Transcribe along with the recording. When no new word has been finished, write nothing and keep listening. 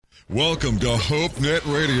Welcome to HopeNet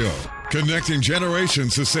Radio, connecting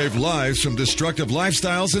generations to save lives from destructive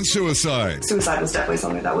lifestyles and suicide. Suicide was definitely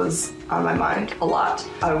something that was on my mind a lot.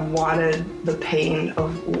 I wanted the pain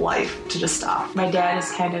of life to just stop. My dad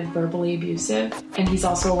is kind of verbally abusive, and he's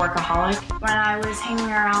also a workaholic. When I was hanging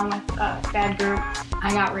around with a bad group,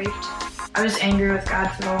 I got raped. I was angry with God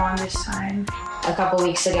for the longest time. A couple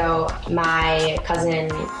weeks ago, my cousin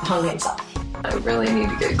hung himself. I really need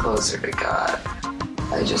to get closer to God.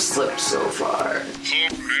 I just slipped so far.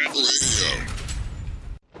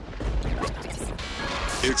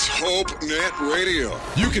 It's HopeNet Radio.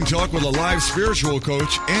 You can talk with a live spiritual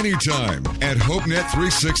coach anytime at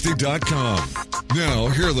HopeNet360.com. Now,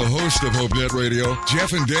 here are the hosts of HopeNet Radio,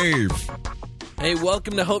 Jeff and Dave. Hey,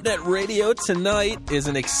 welcome to HopeNet Radio. Tonight is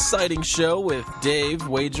an exciting show with Dave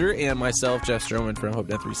Wager and myself, Jeff Stroman from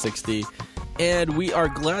HopeNet 360. And we are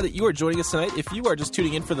glad that you are joining us tonight. If you are just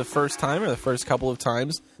tuning in for the first time or the first couple of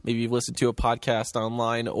times, maybe you've listened to a podcast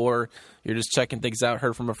online or you're just checking things out,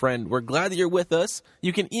 heard from a friend, we're glad that you're with us.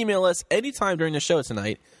 You can email us anytime during the show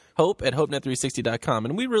tonight, hope@hopenet360.com.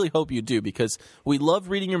 And we really hope you do, because we love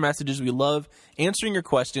reading your messages. We love answering your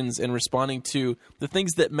questions and responding to the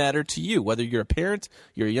things that matter to you. Whether you're a parent,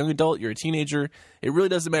 you're a young adult, you're a teenager, it really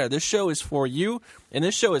doesn't matter. This show is for you, and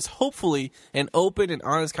this show is hopefully an open and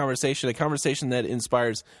honest conversation, a conversation that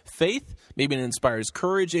inspires faith, maybe it inspires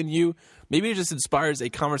courage in you, maybe it just inspires a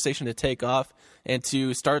conversation to take off and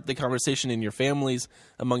to start the conversation in your families,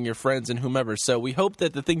 among your friends, and whomever. So we hope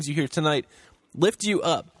that the things you hear tonight lift you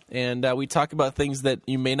up. And we talk about things that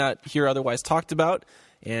you may not hear otherwise talked about.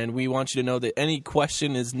 And we want you to know that any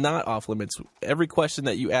question is not off limits. Every question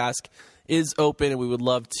that you ask is open, and we would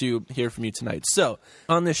love to hear from you tonight. So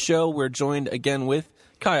on this show, we're joined again with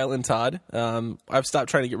Kyle and Todd. I've stopped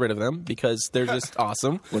trying to get rid of them because they're just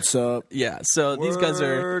awesome. What's up? Yeah, so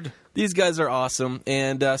Word. these guys are awesome.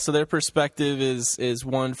 And so their perspective is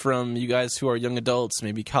one from you guys who are young adults,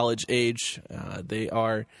 maybe college age. They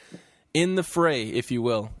are in the fray, if you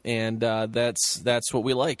will, and that's what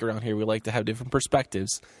we like around here. We like to have different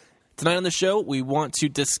perspectives. Tonight on the show, we want to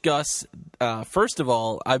discuss, first of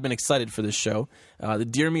all, I've been excited for this show, the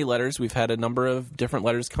Dear Me letters. We've had a number of different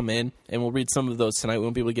letters come in, and we'll read some of those tonight. We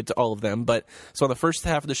won't be able to get to all of them, but so on the first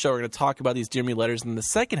half of the show, we're going to talk about these Dear Me letters, and in the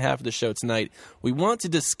second half of the show tonight, we want to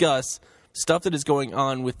discuss stuff that is going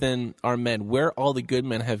on within our men, where all the good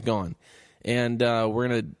men have gone. And we're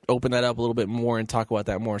going to open that up a little bit more and talk about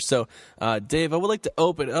that more. So, Dave, I would like to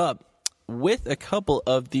open up with a couple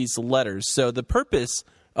of these letters. So the purpose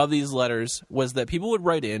of these letters was that people would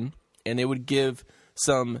write in and they would give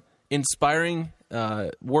some inspiring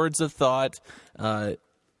words of thought.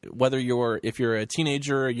 Whether if you're a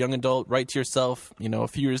teenager or a young adult, write to yourself, a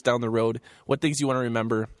few years down the road, what things you want to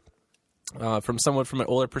remember. From someone from an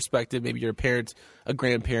older perspective, maybe you're a parent, a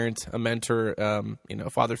grandparent, a mentor, a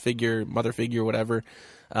father figure, mother figure, whatever,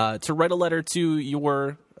 to write a letter to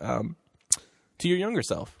your younger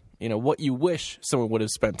self. What you wish someone would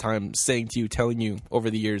have spent time saying to you, telling you over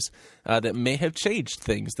the years that may have changed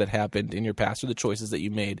things that happened in your past or the choices that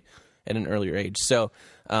you made at an earlier age. So,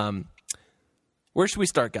 where should we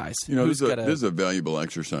start, guys? This is a valuable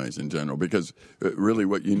exercise in general, because really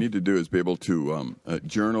what you need to do is be able to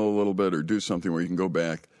journal a little bit or do something where you can go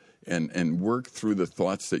back and work through the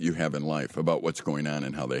thoughts that you have in life about what's going on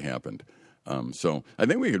and how they happened. So I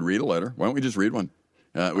think we could read a letter. Why don't we just read one?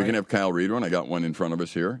 We can have Kyle read one. I got one in front of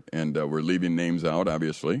us here, and we're leaving names out,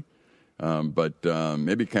 obviously. But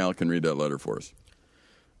maybe Kyle can read that letter for us.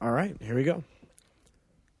 All right, here we go.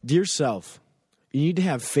 Dear self, you need to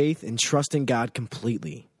have faith and trust in God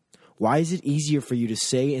completely. Why is it easier for you to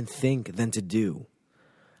say and think than to do?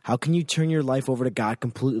 How can you turn your life over to God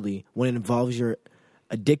completely when it involves your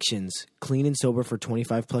addictions, clean and sober for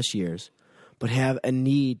 25 plus years, but have a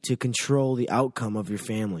need to control the outcome of your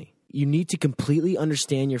family? You need to completely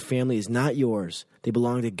understand your family is not yours. They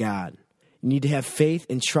belong to God. You need to have faith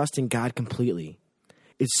and trust in God completely.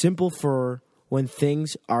 It's simple for when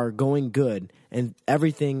things are going good and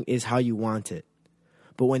everything is how you want it.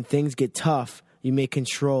 But when things get tough, you may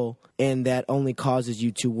control, and that only causes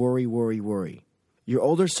you to worry. Your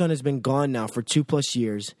older son has been gone now for 2+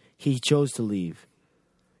 years. He chose to leave.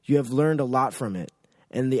 You have learned a lot from it,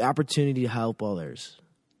 and the opportunity to help others.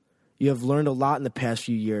 You have learned a lot in the past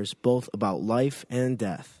few years, both about life and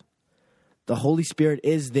death. The Holy Spirit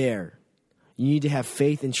is there. You need to have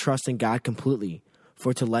faith and trust in God completely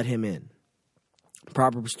to let him in.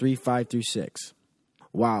 Proverbs 3:5-6.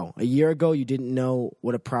 Wow, a year ago you didn't know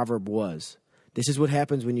what a proverb was. This is what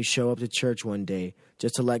happens when you show up to church one day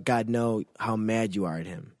just to let God know how mad you are at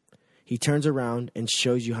him. He turns around and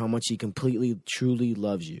shows you how much he completely, truly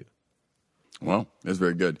loves you. Well, that's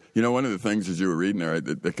very good. You know, one of the things as you were reading there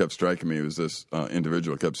that kept striking me was this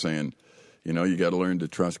individual kept saying, you know, you got to learn to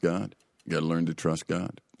trust God. You got to learn to trust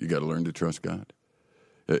God. You got to learn to trust God.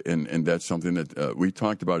 And that's something that we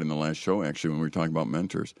talked about in the last show, actually, when we were talking about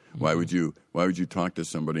mentors. Mm-hmm. Why would you talk to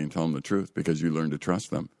somebody and tell them the truth? Because you learn to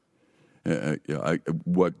trust them.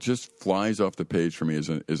 What just flies off the page for me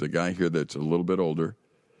is a guy here that's a little bit older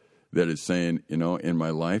that is saying, you know, in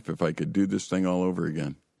my life, if I could do this thing all over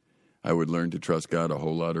again, I would learn to trust God a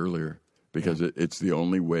whole lot earlier because it's the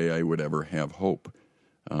only way I would ever have hope.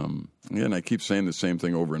 And I keep saying the same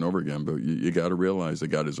thing over and over again, but you got to realize that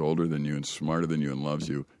God is older than you and smarter than you and loves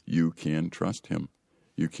you. You can trust him.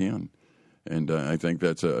 You can. And I think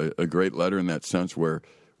that's a great letter in that sense where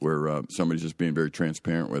somebody's just being very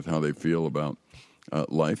transparent with how they feel about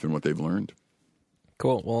life and what they've learned.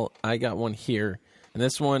 Cool. Well, I got one here. And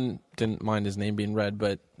this one didn't mind his name being read,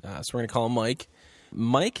 but so we're going to call him Mike.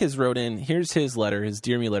 Mike has wrote in, here's his letter, his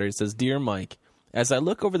Dear Me letter. It says, Dear Mike, as I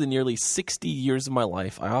look over the nearly 60 years of my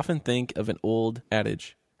life, I often think of an old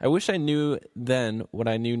adage. I wish I knew then what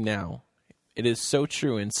I knew now. It is so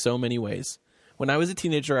true in so many ways. When I was a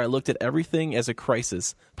teenager, I looked at everything as a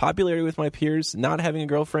crisis. Popularity with my peers, not having a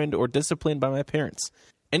girlfriend, or discipline by my parents.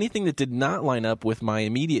 Anything that did not line up with my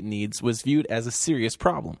immediate needs was viewed as a serious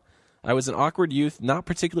problem. I was an awkward youth, not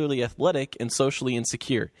particularly athletic, and socially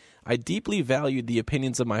insecure. I deeply valued the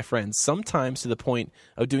opinions of my friends, sometimes to the point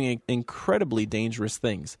of doing incredibly dangerous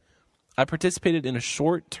things. I participated in a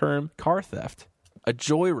short-term car theft, a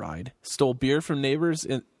joyride, stole beer from neighbors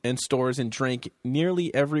and stores, and drank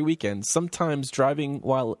nearly every weekend, sometimes driving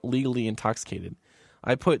while legally intoxicated.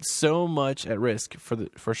 I put so much at risk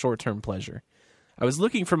for short-term pleasure. I was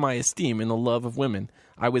looking for my esteem in the love of women.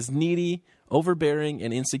 I was needy, overbearing,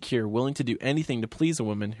 and insecure, willing to do anything to please a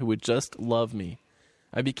woman who would just love me.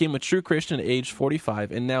 I became a true Christian at age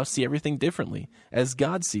 45 and now see everything differently, as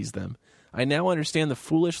God sees them. I now understand the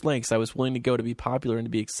foolish lengths I was willing to go to be popular and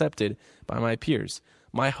to be accepted by my peers.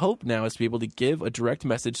 My hope now is to be able to give a direct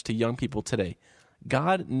message to young people today.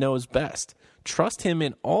 God knows best. Trust him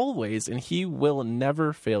in all ways, and he will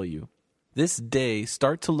never fail you. This day,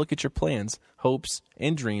 start to look at your plans, hopes,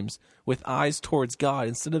 and dreams with eyes towards God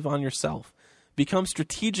instead of on yourself. Become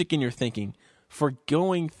strategic in your thinking,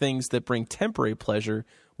 forgoing things that bring temporary pleasure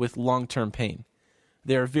with long-term pain.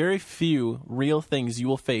 There are very few real things you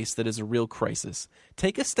will face that is a real crisis.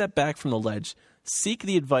 Take a step back from the ledge, seek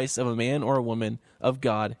the advice of a man or a woman of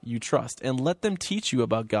God you trust, and let them teach you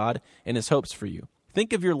about God and his hopes for you.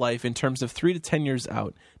 Think of your life in terms of 3 to 10 years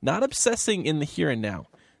out, not obsessing in the here and now.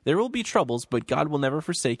 There will be troubles, but God will never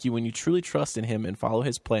forsake you when you truly trust in him and follow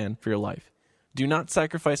his plan for your life. Do not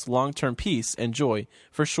sacrifice long-term peace and joy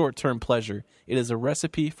for short-term pleasure. It is a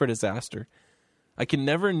recipe for disaster. I can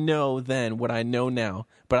never know then what I know now,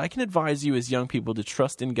 but I can advise you as young people to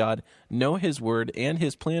trust in God, know his word and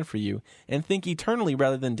his plan for you, and think eternally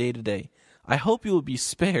rather than day to day. I hope you will be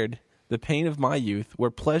spared the pain of my youth,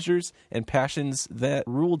 where pleasures and passions that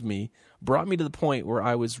ruled me brought me to the point where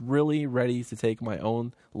I was really ready to take my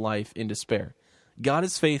own life in despair. God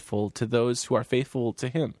is faithful to those who are faithful to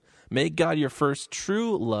him. Make God your first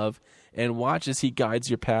true love and watch as he guides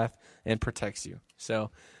your path and protects you.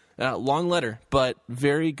 So, long letter, but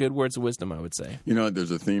very good words of wisdom, I would say. You know,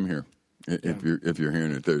 there's a theme here. If you're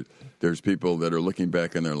hearing it, there's people that are looking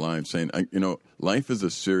back in their lives saying, life is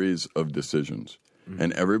a series of decisions. Mm-hmm.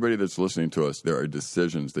 And everybody that's listening to us, there are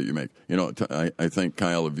decisions that you make. I think,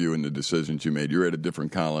 Kyle, of you and the decisions you made. You're at a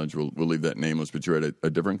different college. We'll leave that nameless, but you're at a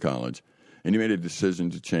different college. And you made a decision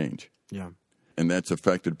to change. Yeah. And that's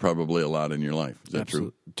affected probably a lot in your life. Is that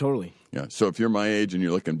true? Totally. Yeah. So if you're my age and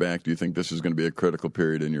you're looking back, do you think this is going to be a critical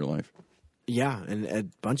period in your life? Yeah, in a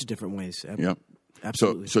bunch of different ways. Yeah.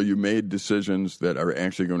 Absolutely. So you made decisions that are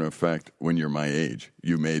actually going to affect when you're my age.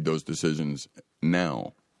 You made those decisions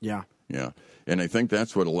now. Yeah. Yeah. And I think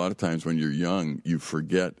that's what a lot of times when you're young, you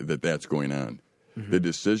forget that that's going on. Mm-hmm. The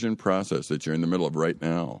decision process that you're in the middle of right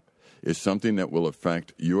now is something that will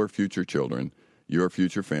affect your future children, your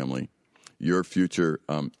future family, your future,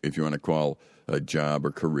 if you want to call a job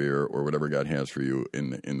or career or whatever God has for you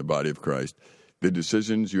in the body of Christ. The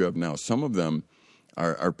decisions you have now, some of them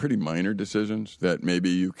are pretty minor decisions that maybe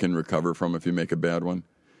you can recover from if you make a bad one.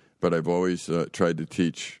 But I've always tried to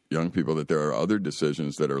teach young people that there are other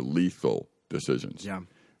decisions that are lethal decisions,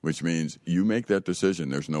 which means you make that decision,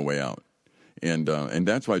 there's no way out. And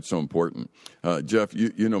that's why it's so important. Jeff,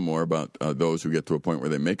 you know more about those who get to a point where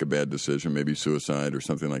they make a bad decision, maybe suicide or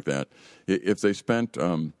something like that. If they spent,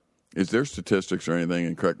 is there statistics or anything,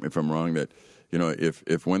 and correct me if I'm wrong, that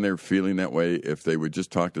if when they're feeling that way, if they would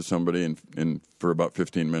just talk to somebody and for about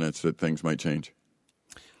 15 minutes that things might change?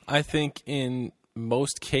 I think in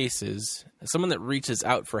most cases, someone that reaches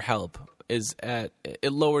out for help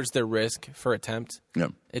it lowers their risk for attempt. Yeah.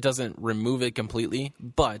 It doesn't remove it completely,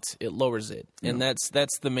 but it lowers it. And that's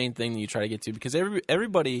the main thing that you try to get to, because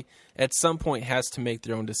everybody at some point has to make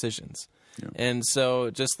their own decisions. Yeah. And so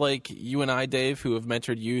just like you and I, Dave, who have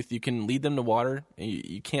mentored youth, you can lead them to water.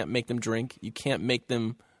 You can't make them drink. You can't make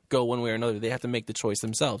them go one way or another. They have to make the choice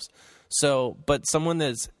themselves. So, but someone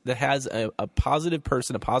that has a positive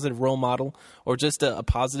person, a positive role model, or just a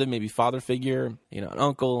positive maybe father figure, an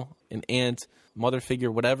uncle, an aunt, mother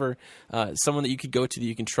figure, whatever, someone that you could go to that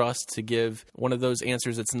you can trust to give one of those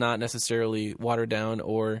answers that's not necessarily watered down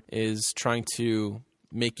or is trying to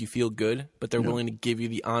make you feel good, but they're willing to give you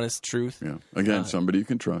the honest truth. Yeah. Again, somebody you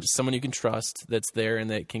can trust. Someone you can trust that's there and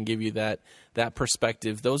that can give you that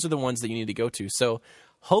perspective. Those are the ones that you need to go to. So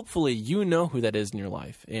hopefully you know who that is in your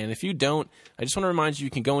life. And if you don't, I just want to remind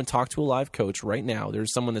you can go and talk to a live coach right now.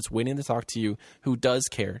 There's someone that's waiting to talk to you who does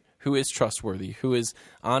care, who is trustworthy, who is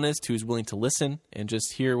honest, who's willing to listen and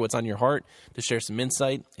just hear what's on your heart, to share some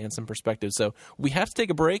insight and some perspective. So we have to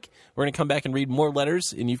take a break. We're going to come back and read more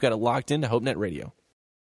letters, and you've got it locked into HopeNet Radio.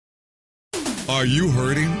 Are you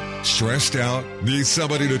hurting, stressed out, need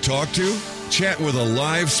somebody to talk to? Chat with a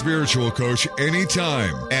live spiritual coach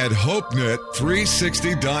anytime at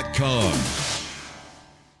HopeNet360.com.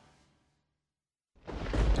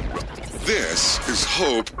 This is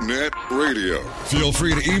HopeNet Radio. Feel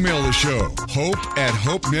free to email the show,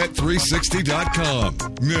 hope@HopeNet360.com.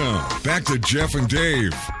 Now, back to Jeff and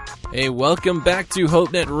Dave. Hey, welcome back to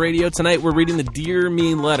HopeNet Radio. Tonight we're reading the Dear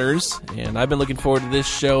Me letters, and I've been looking forward to this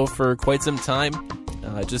show for quite some time,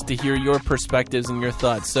 just to hear your perspectives and your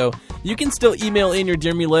thoughts. So you can still email in your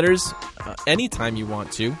Dear Me letters anytime you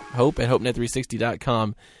want to,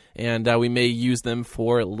 hope@HopeNet360.com, and we may use them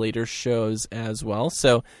for later shows as well.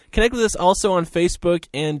 So connect with us also on Facebook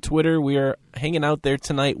and Twitter. We are hanging out there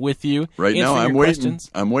tonight with you. Right now, I'm waiting.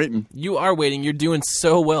 I'm waiting. You are waiting. You're doing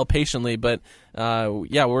so well patiently, but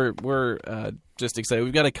we're just excited.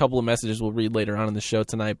 We've got a couple of messages we'll read later on in the show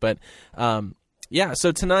tonight, but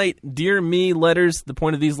so tonight, Dear Me letters. The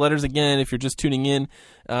point of these letters, again, if you're just tuning in,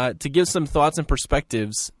 to give some thoughts and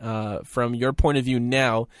perspectives from your point of view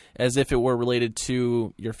now, as if it were related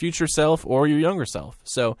to your future self or your younger self.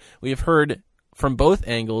 So we have heard from both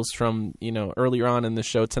angles from earlier on in the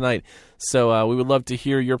show tonight. So we would love to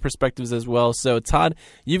hear your perspectives as well. So Todd,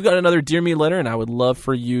 you've got another Dear Me letter, and I would love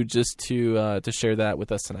for you just to share that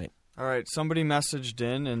with us tonight. All right, somebody messaged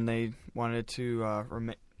in and they wanted to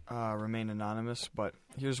remain anonymous, but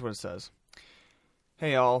here's what it says.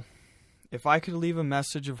 Hey all, if I could leave a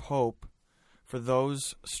message of hope for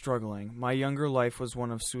those struggling, my younger life was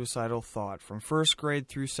one of suicidal thought. From 1st grade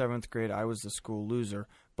through 7th grade, I was the school loser.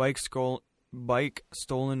 Bike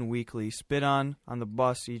stolen weekly, spit on the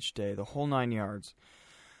bus each day, the whole 9 yards.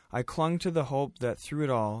 I clung to the hope that through it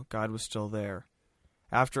all, God was still there.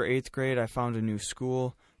 After 8th grade, I found a new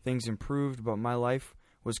school. Things improved, but my life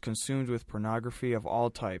was consumed with pornography of all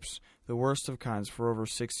types, the worst of kinds, for over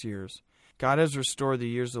 6 years. God has restored the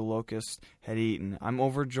years the locusts had eaten. I'm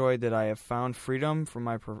overjoyed that I have found freedom from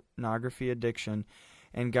my pornography addiction,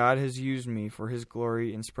 and God has used me for His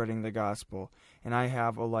glory in spreading the gospel, and I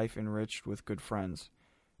have a life enriched with good friends.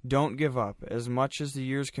 Don't give up. As much as the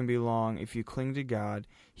years can be long, if you cling to God,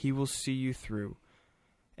 He will see you through.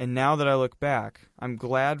 And now that I look back, I'm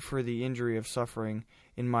glad for the injury of suffering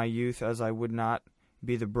in my youth, as I would not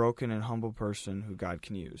be the broken and humble person who God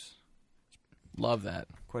can use. Love that.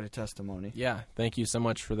 Quite a testimony. Yeah, thank you so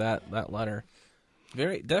much for that letter.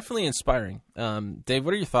 Definitely inspiring. Dave,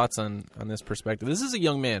 what are your thoughts on this perspective? This is a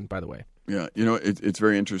young man, by the way. Yeah, it's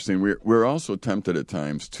very interesting. We're also tempted at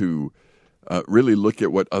times to really look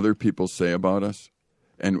at what other people say about us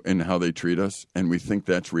and how they treat us, and we think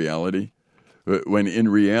that's reality. When in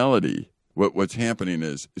reality, what's happening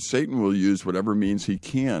is Satan will use whatever means he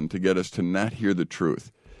can to get us to not hear the truth.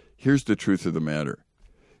 Here's the truth of the matter.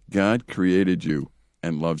 God created you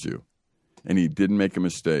and loves you, and He didn't make a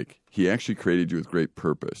mistake. He actually created you with great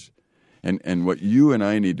purpose. And what you and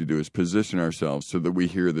I need to do is position ourselves so that we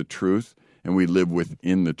hear the truth and we live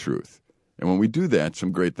within the truth. And when we do that,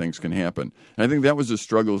 some great things can happen. And I think that was the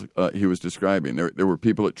struggle he was describing. There were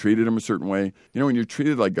people that treated him a certain way. When you're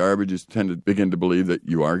treated like garbage, you tend to begin to believe that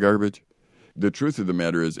you are garbage. The truth of the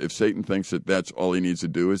matter is, if Satan thinks that that's all he needs to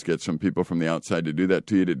do is get some people from the outside to do that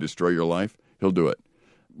to you, to destroy your life, he'll do it.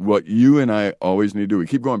 What you and I always need to do, we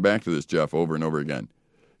keep going back to this, Jeff, over and over again.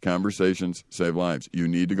 Conversations save lives. You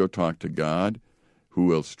need to go talk to God. who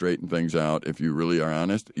will straighten things out. If you really are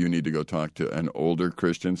honest, you need to go talk to an older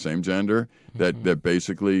Christian, same gender, that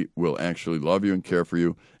basically will actually love you and care for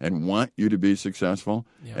you and want you to be successful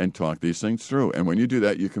and talk these things through. And when you do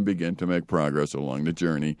that, you can begin to make progress along the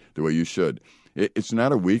journey the way you should. It's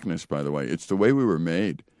not a weakness, by the way. It's the way we were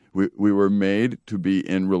made. We were made to be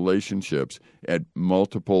in relationships at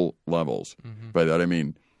multiple levels. By that I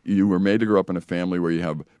mean, you were made to grow up in a family where you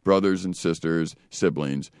have brothers and sisters,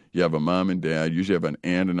 siblings. You have a mom and dad. Usually have an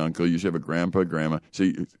aunt and uncle. Usually have a grandpa, grandma.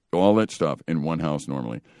 See, all that stuff in one house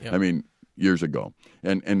normally. Yep. I mean, years ago.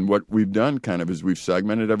 And what we've done kind of is we've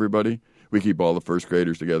segmented everybody. We keep all the first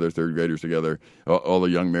graders together, third graders together, all the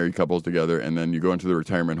young married couples together, and then you go into the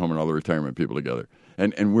retirement home and all the retirement people together.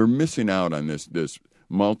 And we're missing out on this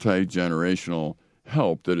multi-generational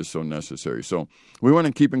help that is so necessary. So we want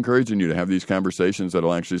to keep encouraging you to have these conversations that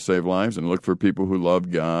will actually save lives and look for people who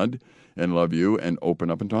love God and love you and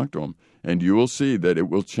open up and talk to them. And you will see that it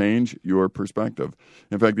will change your perspective.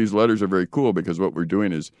 In fact, these letters are very cool because what we're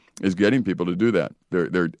doing is getting people to do that.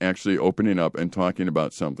 They're actually opening up and talking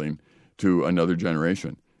about something to another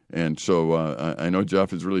generation. And so I know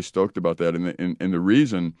Jeff is really stoked about that. And the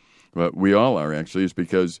reason we all are actually is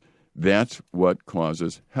because that's what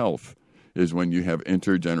causes health, is when you have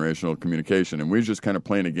intergenerational communication. And we're just kind of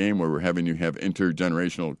playing a game where we're having you have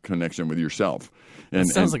intergenerational connection with yourself. And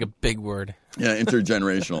it sounds like a big word. Yeah,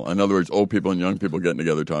 intergenerational. In other words, old people and young people getting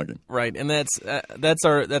together talking. Right, and that's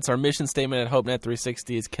our mission statement at HopeNet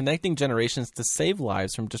 360 is connecting generations to save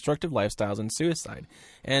lives from destructive lifestyles and suicide.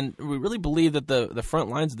 And we really believe that the front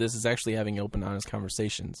lines of this is actually having open, honest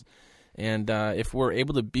conversations. And if we're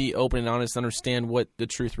able to be open and honest, understand what the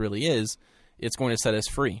truth really is, it's going to set us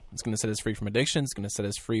free. It's going to set us free from addiction. It's going to set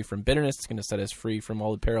us free from bitterness. It's going to set us free from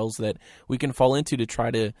all the perils that we can fall into to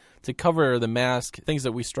try to cover the mask, things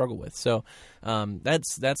that we struggle with. So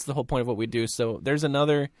that's the whole point of what we do. So there's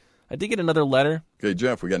another. I did get another letter. Okay,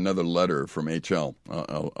 Jeff, we got another letter from HL.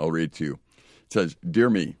 I'll read to you. It says,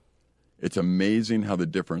 "Dear me, it's amazing how the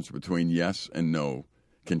difference between yes and no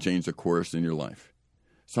can change the course in your life.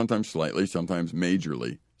 Sometimes slightly, sometimes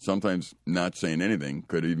majorly. Sometimes not saying anything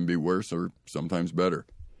could even be worse or sometimes better.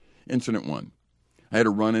 Incident 1. I had a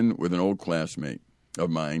run-in with an old classmate of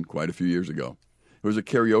mine quite a few years ago. It was a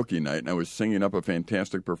karaoke night, and I was singing up a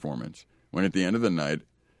fantastic performance. When at the end of the night,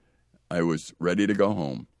 I was ready to go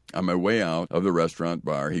home. On my way out of the restaurant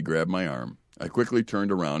bar, he grabbed my arm. I quickly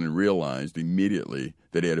turned around and realized immediately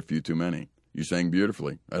that he had a few too many. You sang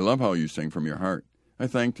beautifully. I love how you sing from your heart. I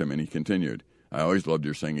thanked him, and he continued. I always loved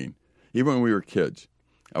your singing. Even when we were kids,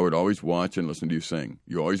 I would always watch and listen to you sing.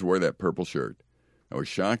 You always wore that purple shirt. I was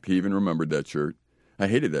shocked he even remembered that shirt. I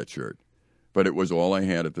hated that shirt, but it was all I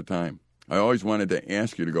had at the time. I always wanted to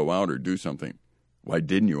ask you to go out or do something. Why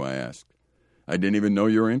didn't you, I asked. I didn't even know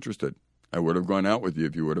you were interested. I would have gone out with you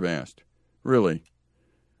if you would have asked. Really?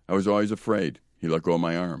 I was always afraid. He let go of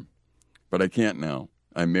my arm. But I can't now.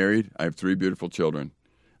 I'm married. I have 3 beautiful children.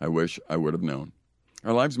 I wish I would have known.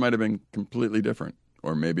 Our lives might have been completely different,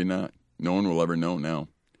 or maybe not. No one will ever know now.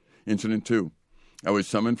 Incident 2. I was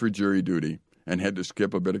summoned for jury duty and had to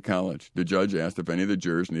skip a bit of college. The judge asked if any of the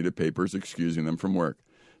jurors needed papers excusing them from work.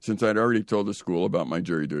 Since I'd already told the school about my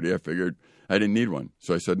jury duty, I figured I didn't need one,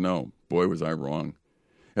 so I said no. Boy, was I wrong.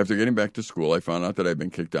 After getting back to school, I found out that I'd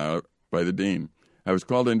been kicked out by the dean. I was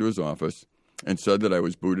called into his office and said that I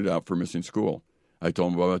was booted out for missing school. I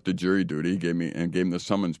told him about the jury duty, gave him the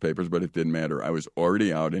summons papers, but it didn't matter. I was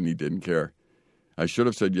already out, and he didn't care. I should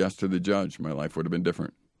have said yes to the judge. My life would have been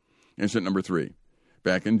different. Incident number 3.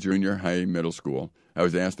 Back in junior high middle school, I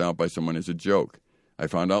was asked out by someone as a joke. I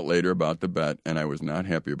found out later about the bet, and I was not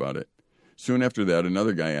happy about it. Soon after that,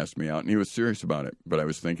 another guy asked me out, and he was serious about it, but I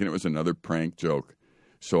was thinking it was another prank joke,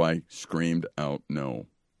 so I screamed out no.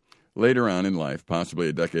 Later on in life, possibly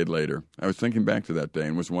a decade later, I was thinking back to that day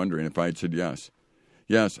and was wondering if I had said yes.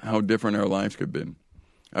 Yes, how different our lives could have been.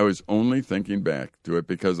 I was only thinking back to it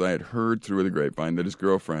because I had heard through the grapevine that his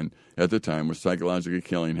girlfriend at the time was psychologically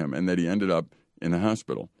killing him and that he ended up in the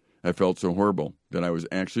hospital. I felt so horrible that I was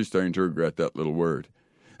actually starting to regret that little word.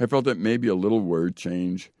 I felt that maybe a little word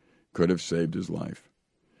change could have saved his life.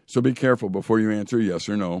 So be careful before you answer yes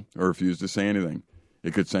or no or refuse to say anything.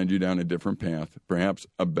 It could send you down a different path, perhaps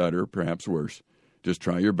a better, perhaps worse. Just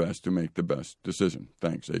try your best to make the best decision.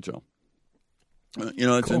 Thanks, HL.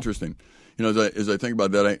 It's cool. Interesting. As I think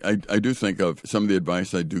about that, I do think of some of the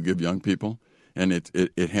advice I do give young people, and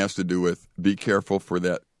it has to do with be careful for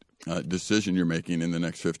that decision you're making in the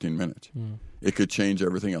next 15 minutes. It could change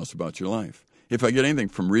everything else about your life. If I get anything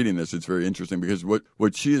from reading this, it's very interesting because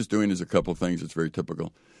what she is doing is a couple of things that's very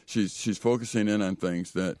typical. She's focusing in on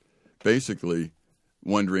things that basically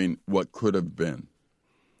wondering what could have been.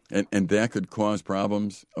 And that could cause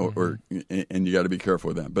problems, and you got to be careful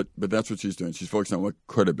with that. But that's what she's doing. She's focused on what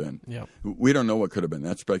could have been. Yep. We don't know what could have been.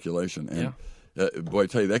 That's speculation. And boy, I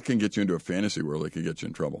tell you, that can get you into a fantasy world. It could get you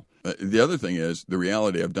in trouble. The other thing is the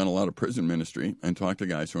reality. I've done a lot of prison ministry and talked to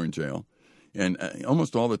guys who are in jail, and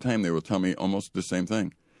almost all the time they will tell me almost the same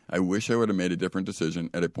thing. I wish I would have made a different decision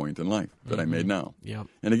at a point in life that I made now. Yep.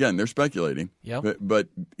 And again, they're speculating. Yep. But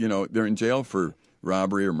they're in jail for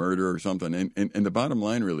robbery or murder or something. And the bottom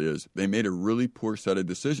line really is they made a really poor set of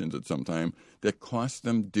decisions at some time that cost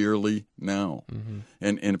them dearly now.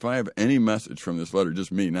 And if I have any message from this letter,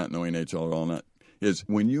 just me not knowing HL at all, is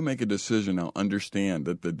when you make a decision now, understand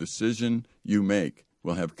that the decision you make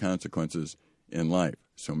will have consequences in life.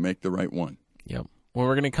 So make the right one. Yep. When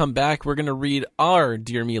we're going to come back, we're going to read our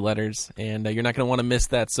Dear Me letters, and you're not going to want to miss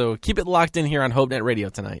that. So keep it locked in here on HopeNet Radio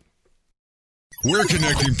tonight. We're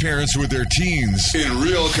connecting parents with their teens in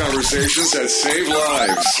real conversations that save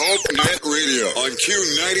lives. HopeNet Radio on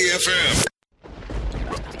Q90 FM.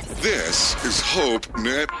 This is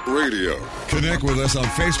HopeNet Radio. Connect with us on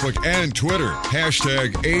Facebook and Twitter.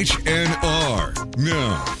 #HNR.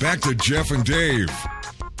 Now, back to Jeff and Dave.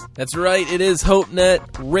 That's right. It is HopeNet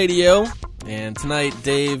Radio. And tonight,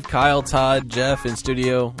 Dave, Kyle, Todd, Jeff in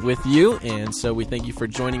studio with you. And so we thank you for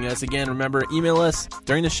joining us. Again, remember, email us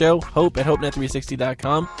during the show,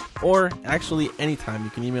 hope@hopenet360.com. Or actually, anytime. You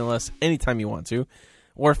can email us anytime you want to.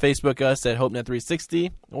 Or Facebook us at HopeNet360.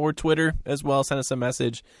 Or Twitter as well. Send us a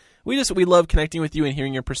message. We love connecting with you and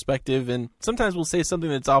hearing your perspective. And sometimes we'll say something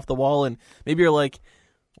that's off the wall. And maybe you're like,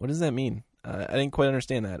 what does that mean? I didn't quite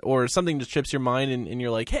understand that. Or something just trips your mind and you're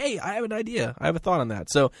like, hey, I have an idea. I have a thought on that.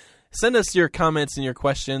 So send us your comments and your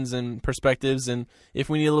questions and perspectives, and if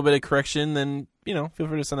we need a little bit of correction, then, feel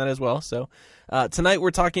free to send that as well. So tonight we're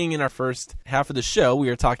talking in our first half of the show, we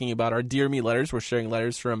are talking about our Dear Me letters. We're sharing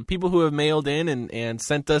letters from people who have mailed in and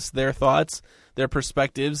sent us their thoughts, their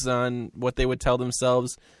perspectives on what they would tell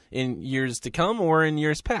themselves in years to come or in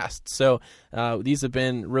years past. So these have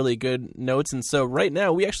been really good notes, and so right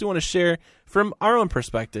now we actually want to share from our own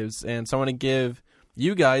perspectives, and so I want to give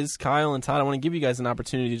you guys, Kyle and Todd, I want to give you guys an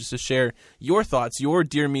opportunity just to share your thoughts, your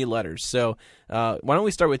Dear Me letters. So why don't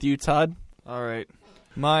we start with you, Todd? All right.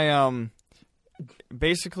 My,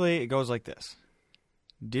 basically, it goes like this.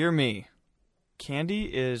 Dear Me, candy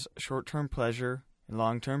is short-term pleasure and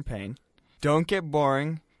long-term pain. Don't get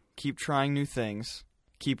boring. Keep trying new things.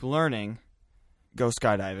 Keep learning. Go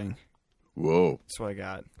skydiving. Whoa. That's what I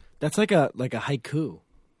got. That's like a haiku.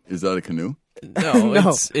 Is that a canoe?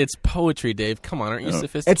 No. It's poetry, Dave. Come on, aren't you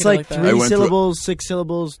sophisticated? It's like that? 3 syllables, 6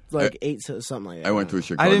 syllables, 8, something like that. I went to a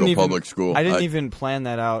Chicago public school. I didn't even plan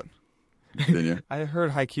that out. Didn't you? I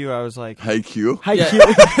heard haiku. I was like, haiku?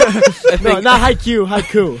 Haiku. No, not haiku.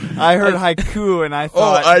 Haiku. I heard haiku, and I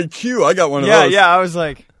thought, IQ. I got one of those. Yeah. I was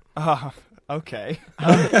like, oh, okay,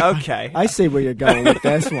 okay. I see where you're going with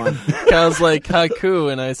this one. Kyle's like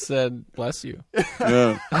haiku, and I said, bless you.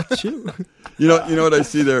 Yeah. Achoo. You know what I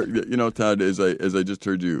see there, Todd, as I just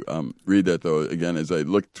heard you read that, though, again, as I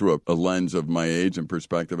look through a lens of my age and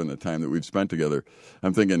perspective and the time that we've spent together,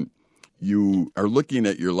 I'm thinking you are looking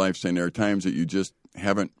at your life saying there are times that you just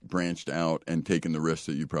haven't branched out and taken the risks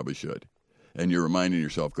that you probably should. And you're reminding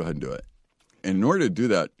yourself, go ahead and do it. And in order to do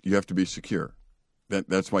that, you have to be secure.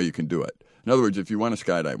 That's why you can do it. In other words, if you want to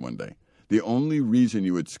skydive one day, the only reason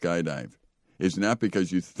you would skydive is not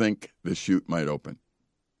because you think the chute might open.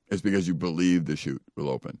 It's because you believe the chute will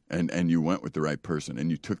open, and you went with the right person,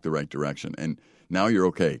 and you took the right direction, and now you're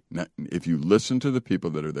okay. Now, if you listen to the people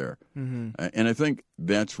that are there, and I think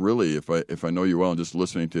that's really, if I know you well, and just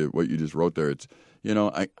listening to what you just wrote there, it's,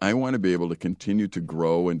 I want to be able to continue to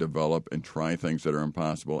grow and develop and try things that are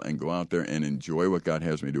impossible, and go out there and enjoy what God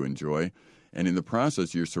has me to enjoy, and in the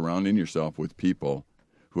process, you're surrounding yourself with people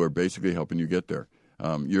who are basically helping you get there.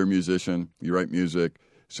 You're a musician, you write music.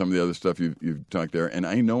 Some of the other stuff you've talked there. And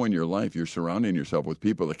I know in your life you're surrounding yourself with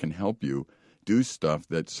people that can help you do stuff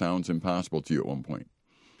that sounds impossible to you at one point.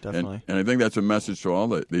 Definitely. And I think that's a message to all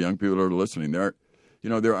the young people that are listening.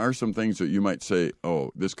 There are some things that you might say,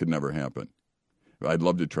 oh, this could never happen. I'd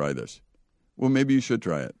love to try this. Well, maybe you should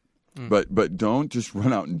try it. But don't just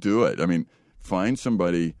run out and do it. I mean, find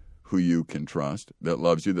somebody who you can trust, that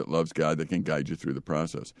loves you, that loves God, that can guide you through the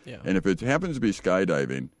process. Yeah. And if it happens to be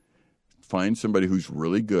skydiving, find somebody who's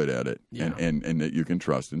really good at it and that you can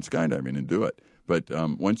trust in skydiving and do it. But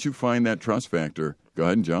once you find that trust factor, go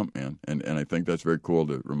ahead and jump, man. And I think that's very cool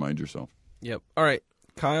to remind yourself. Yep. All right,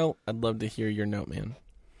 Kyle, I'd love to hear your note, man.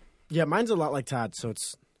 Yeah, mine's a lot like Todd, so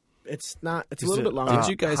it's not. It's a little bit longer. Did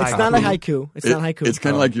you guys? It's not a haiku. It's not haiku. It's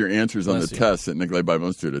kind of like your answers on the test at Nicolay Bible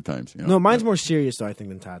Institute at times. No, mine's more serious, though, I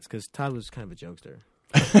think, than Todd's, because Todd was kind of a jokester.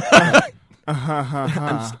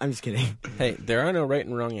 I'm just kidding. Hey, there are no right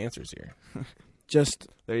and wrong answers here. Just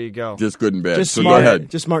There you go. Just good and bad. just So smart. go ahead.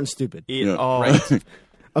 Just smart and stupid. Yeah. Oh, Right.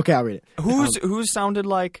 Okay, I'll read it. who's sounded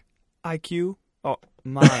like IQ? Oh,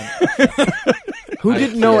 mine. Who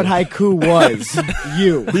didn't know what haiku was?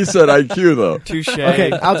 You. He said IQ though. Touche.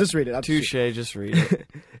 Okay, I'll just read it. Touche. Just read it.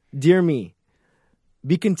 Dear me,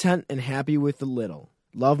 be content and happy with the little.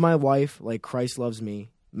 Love my wife like Christ loves me.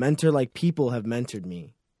 Mentor like people have mentored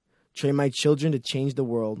me. Train my children to change the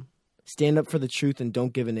world. Stand up for the truth and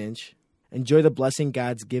don't give an inch. Enjoy the blessing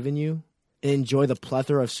God's given you. And enjoy the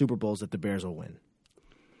plethora of Super Bowls that the Bears will win.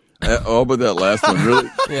 But that last one really.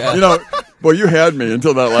 Yeah. You know, well, you had me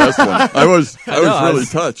until that last one. I was really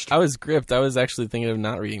touched. I was gripped. I was actually thinking of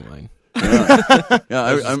not reading mine.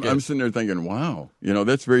 I'm sitting there thinking, wow,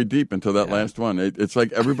 that's very deep until that last one. It's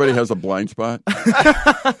like everybody has a blind spot.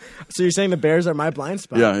 So you're saying the Bears are my blind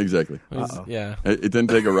spot? Yeah, exactly. Yeah. It didn't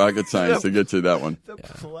take a rocket science to get you that one. The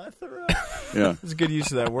plethora. Yeah. It's a good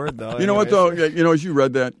use of that word, though. You know what, though? As you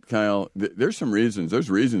read that, Kyle, there's some reasons.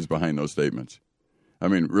 There's reasons behind those statements. I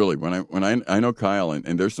mean, really, when I know Kyle,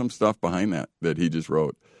 and there's some stuff behind that he just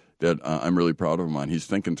wrote that I'm really proud of him on. He's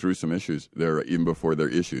thinking through some issues there even before they're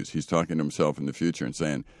issues. He's talking to himself in the future and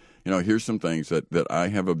saying, here's some things that I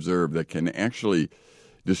have observed that can actually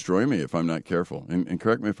destroy me if I'm not careful. And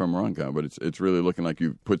correct me if I'm wrong, Kyle, but it's really looking like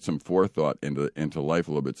you put some forethought into life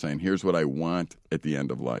a little bit, saying, here's what I want at the end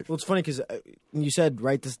of life. Well, it's funny because you said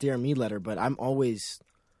write this Dear Me letter, but I'm always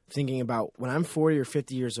thinking about when I'm 40 or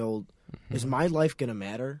 50 years old, is my life going to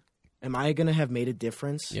matter? Am I going to have made a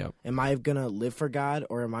difference? Yep. Am I going to live for God,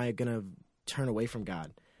 or am I going to turn away from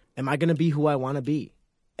God? Am I going to be who I want to be?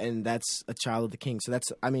 And that's a child of the King. So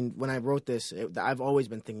when I wrote this, I've always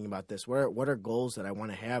been thinking about this. What are goals that I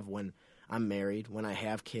want to have when I'm married, when I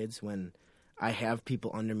have kids, when I have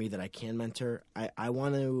people under me that I can mentor? I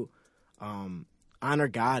want to honor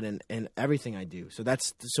God in everything I do. So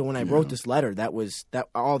when I wrote this letter,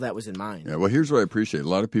 all that was in mind. Yeah. Well, here's what I appreciate. A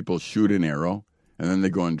lot of people shoot an arrow, and then they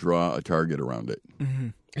go and draw a target around it. Mm-hmm.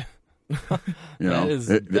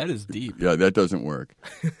 That is deep. Yeah, that doesn't work.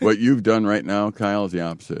 What you've done right now, Kyle, is the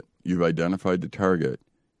opposite. You've identified the target,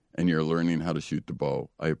 and you're learning how to shoot the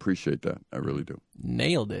bow. I appreciate that. I really do.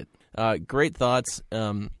 Nailed it. Great thoughts.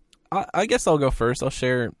 I guess I'll go first. I'll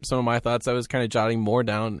share some of my thoughts. I was kind of jotting more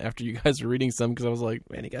down after you guys were reading some because I was like,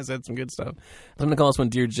 man, you guys had some good stuff. I'm going to call this one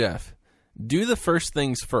Dear Jeff. Do the first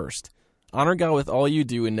things first. Honor God with all you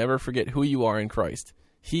do and never forget who you are in Christ.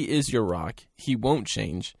 He is your rock. He won't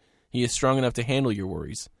change. He is strong enough to handle your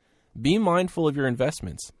worries. Be mindful of your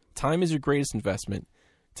investments. Time is your greatest investment.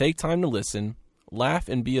 Take time to listen, laugh,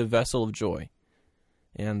 and be a vessel of joy.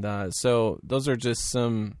 And so those are just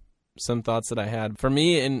some thoughts that I had. For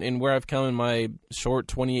me, and where I've come in my short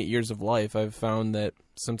 28 years of life, I've found that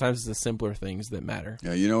sometimes it's the simpler things that matter.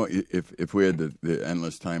 Yeah, if we had the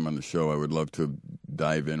endless time on the show, I would love to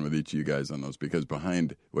dive in with each of you guys on those, because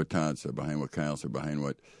behind what Todd said, behind what Kyle said, behind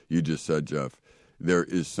what you just said, Jeff, there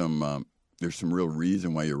is there's some real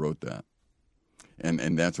reason why you wrote that.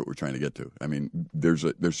 And that's what we're trying to get to. I mean, there's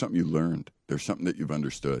something you learned. There's something that you've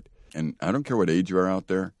understood. And I don't care what age you are out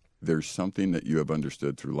there, there's something that you have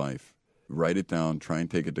understood through life. Write it down, try and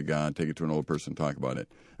take it to God, take it to an old person, talk about it.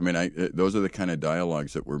 I mean, those are the kind of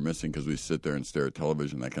dialogues that we're missing because we sit there and stare at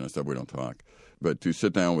television, that kind of stuff. We don't talk. But to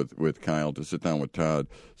sit down with Kyle, to sit down with Todd,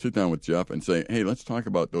 sit down with Jeff and say, hey, let's talk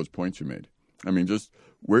about those points you made. I mean,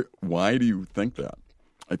 why do you think that?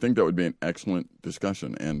 I think that would be an excellent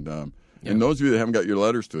discussion. And those of you that haven't got your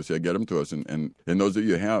letters to us yet, get them to us. And those of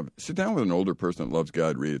you who have, sit down with an older person that loves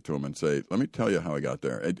God, read it to them, and say, let me tell you how I got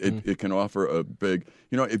there. It can offer a big,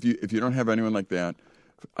 if you don't have anyone like that,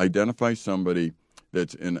 identify somebody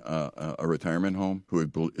that's in a retirement home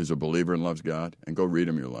who is a believer and loves God, and go read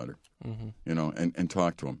them your letter. And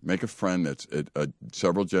talk to them. Make a friend that's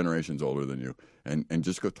several generations older than you, and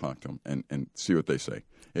just go talk to them and see what they say.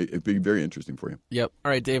 It'd be very interesting for you. Yep. All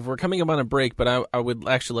right, Dave, we're coming up on a break, but I would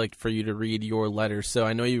actually like for you to read your letter. So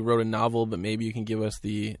I know you wrote a novel, but maybe you can give us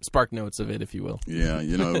the spark notes of it, if you will. Yeah,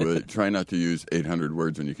 try not to use 800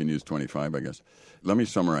 words when you can use 25, I guess. Let me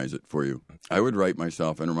summarize it for you. I would write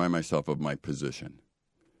myself and remind myself of my position.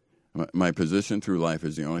 My position through life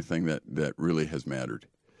is the only thing that really has mattered.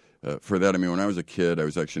 For that, I mean, when I was a kid, I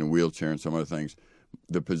was actually in a wheelchair and some other things.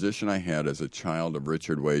 The position I had as a child of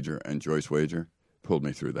Richard Wager and Joyce Wager pulled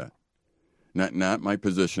me through that. Not my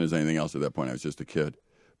position as anything else at that point. I was just a kid.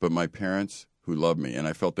 But my parents, who loved me, and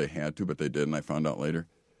I felt they had to, but they didn't. I found out later.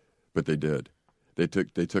 But they did. They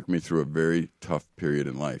took me through a very tough period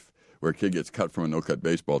in life where a kid gets cut from a no-cut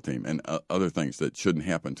baseball team and other things that shouldn't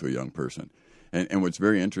happen to a young person. And what's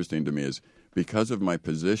very interesting to me is because of my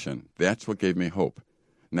position, that's what gave me hope,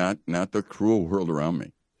 not the cruel world around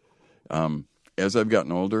me. As I've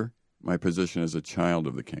gotten older, my position as a child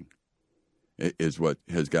of the King is what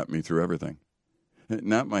has got me through everything.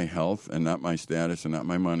 Not my health and not my status and not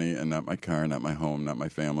my money and not my car, not my home, not my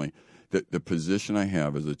family. The position I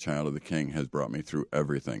have as a child of the King has brought me through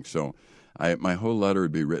everything. So my whole letter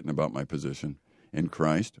would be written about my position in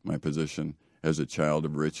Christ, my position as a child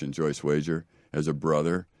of Rich and Joyce Wager, as a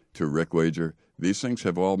brother to Rick Wager. These things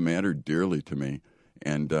have all mattered dearly to me.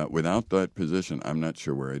 And without that position, I'm not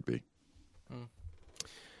sure where I'd be.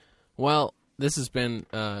 Well, this has been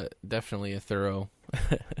definitely a thorough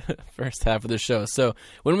first half of the show. So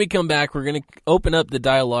when we come back, we're going to open up the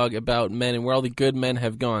dialogue about men and where all the good men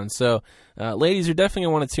have gone. So ladies, you're definitely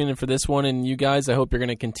going to want to tune in for this one. And you guys, I hope you're going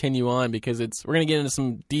to continue on because we're going to get into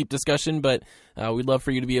some deep discussion, but we'd love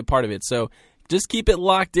for you to be a part of it. So just keep it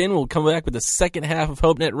locked in. We'll come back with the second half of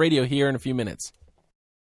HopeNet Radio here in a few minutes.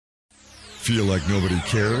 Feel like nobody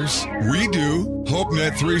cares? We do.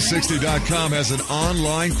 HopeNet360.com has an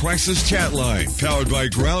online crisis chat line powered by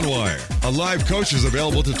Groundwire. A live coach is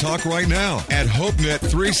available to talk right now at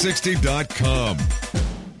HopeNet360.com.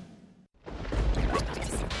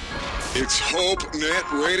 It's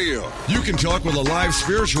HopeNet Radio. You can talk with a live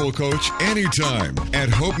spiritual coach anytime at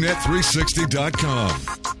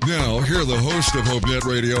HopeNet360.com. Now, here are the hosts of HopeNet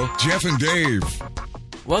Radio, Jeff and Dave.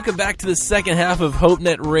 Welcome back to the second half of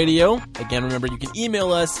HopeNet Radio. Again, remember, you can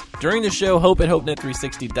email us during the show,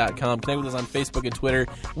 hope@hopenet360.com. Connect with us on Facebook and Twitter.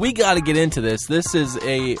 We got to get into this. This is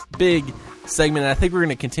a big segment, and I think we're going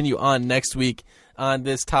to continue on next week on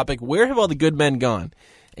this topic. Where have all the good men gone?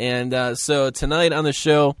 And so tonight on the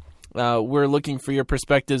show, we're looking for your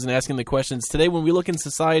perspectives and asking the questions. Today, when we look in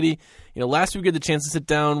society, last week we had the chance to sit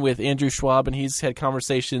down with Andrew Schwab, and he's had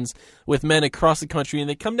conversations with men across the country, and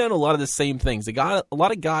they come down to a lot of the same things. A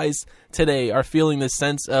lot of guys today are feeling this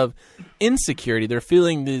sense of insecurity. They're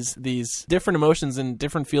feeling these different emotions and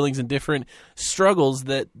different feelings and different struggles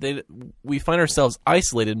that we find ourselves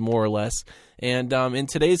isolated more or less. And in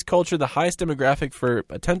today's culture, the highest demographic for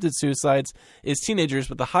attempted suicides is teenagers,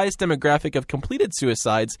 but the highest demographic of completed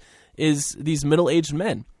suicides is these middle-aged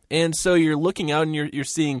men. And so you're looking out and you're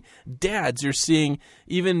seeing dads, you're seeing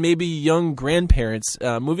even maybe young grandparents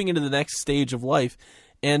moving into the next stage of life,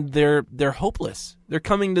 and they're hopeless. They're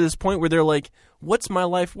coming to this point where they're like, what's my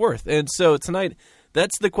life worth? And so tonight,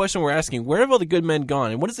 that's the question we're asking. Where have all the good men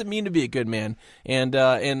gone? And what does it mean to be a good man? And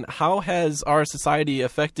how has our society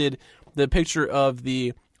affected the picture of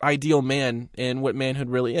the ideal man and what manhood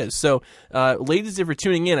really is? So, ladies, if you're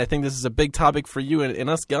tuning in, I think this is a big topic for you and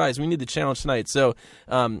us guys. We need the challenge tonight. So,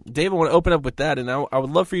 Dave, I want to open up with that, and I would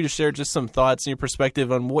love for you to share just some thoughts and your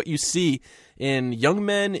perspective on what you see in young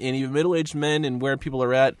men and even middle-aged men and where people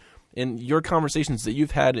are at in your conversations that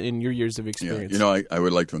you've had in your years of experience. Yeah, I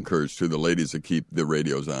would like to encourage, too, the ladies to keep the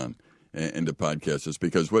radios on and the podcast is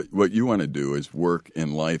because what you want to do is work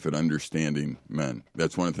in life at understanding men.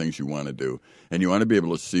 That's one of the things you want to do. And you want to be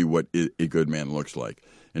able to see what a good man looks like.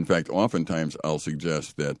 In fact, oftentimes I'll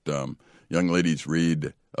suggest that young ladies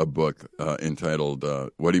read a book entitled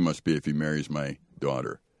What He Must Be If He Marries My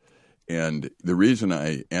Daughter. And the reason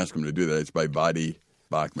I ask them to do that is by Vadi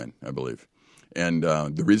Bachman, I believe. And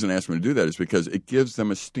the reason I ask them to do that is because it gives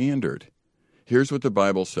them a standard. Here's what the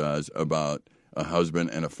Bible says about a husband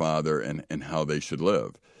and a father and how they should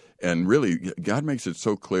live. And really, God makes it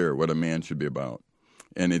so clear what a man should be about.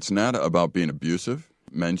 And it's not about being abusive.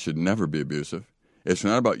 Men should never be abusive. It's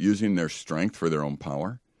not about using their strength for their own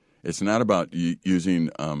power. It's not about using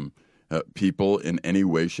people in any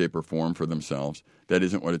way, shape, or form for themselves. That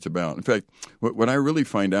isn't what it's about. In fact, what I really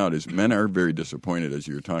find out is men are very disappointed, as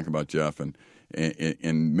you were talking about, Jeff, and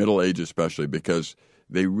in middle age especially, because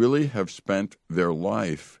they really have spent their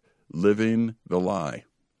life living the lie.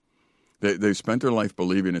 They spent their life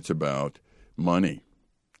believing it's about money.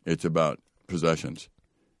 It's about possessions.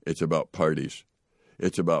 It's about parties.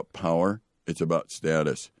 It's about power. It's about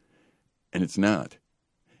status. And it's not.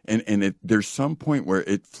 And there's some point where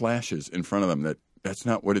it flashes in front of them that that's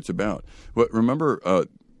not what it's about. Remember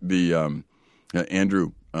the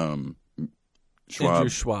Andrew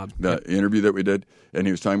Schwab, the interview that we did? And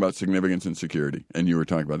he was talking about significance and security. And you were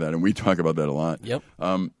talking about that. And we talk about that a lot. Yep.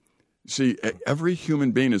 See, every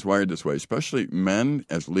human being is wired this way, especially men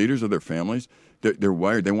as leaders of their families. They're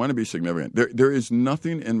wired. They want to be significant. There is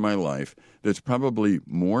nothing in my life that's probably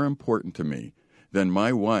more important to me than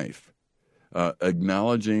my wife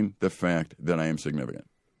acknowledging the fact that I am significant.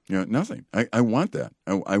 Nothing. I want that.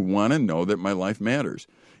 I want to know that my life matters.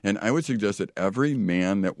 And I would suggest that every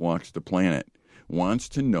man that walks the planet wants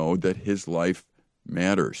to know that his life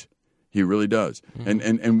matters. He really does.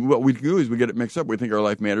 And what we do is we get it mixed up. We think our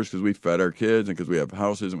life matters because we fed our kids and because we have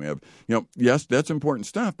houses and we have, yes, that's important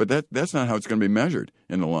stuff, but that's not how it's going to be measured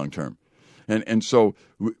in the long term. And so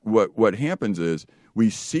what happens is we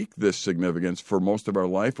seek this significance for most of our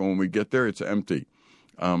life, and when we get there, it's empty.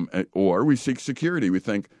 Or we seek security. We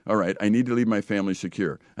think, all right, I need to leave my family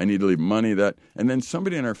secure. I need to leave money and then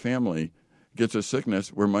somebody in our family gets a sickness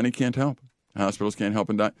where money can't help. Hospitals can't help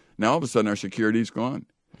and die. Now all of a sudden our security is gone.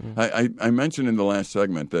 I mentioned in the last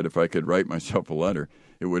segment that if I could write myself a letter,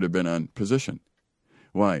 it would have been on position.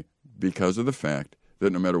 Why? Because of the fact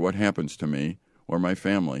that no matter what happens to me or my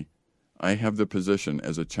family, I have the position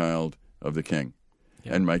as a child of the King.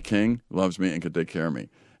 Yeah. And my King loves me and can take care of me.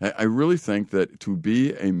 I really think that to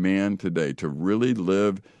be a man today, to really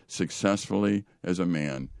live successfully as a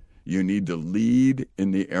man, you need to lead in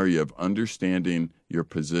the area of understanding your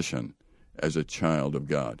position as a child of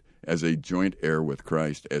God, as a joint heir with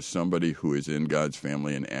Christ, as somebody who is in God's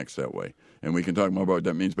family and acts that way. And we can talk more about what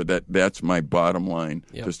that means, but that's my bottom line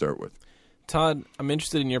to start with. Todd, I'm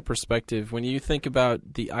interested in your perspective. When you think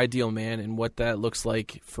about the ideal man and what that looks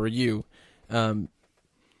like for you,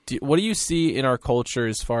 what do you see in our culture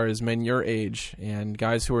as far as men your age and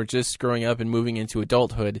guys who are just growing up and moving into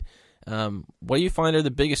adulthood? What do you find are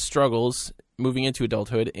the biggest struggles moving into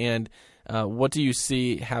adulthood, and what do you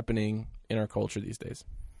see happening in our culture these days?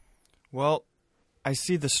 Well, I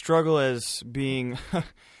see the struggle as being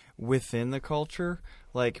within the culture,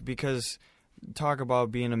 because talk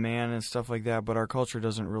about being a man and stuff like that, but our culture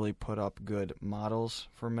doesn't really put up good models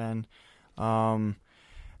for men.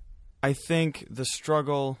 I think the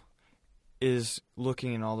struggle is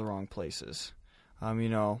looking in all the wrong places.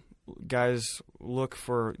 Guys look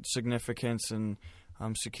for significance and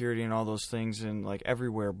security and all those things in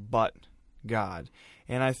everywhere but God.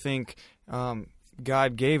 And I think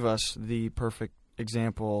God gave us the perfect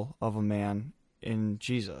example of a man in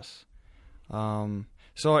Jesus.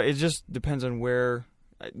 So it just depends on where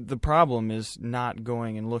the problem is, not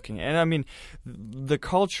going and looking. And I mean, the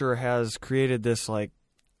culture has created this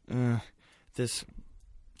this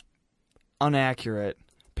inaccurate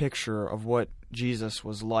picture of what Jesus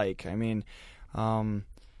was like. I mean,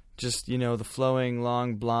 just, the flowing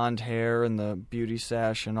long blonde hair and the beauty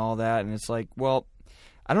sash and all that. And it's like, well,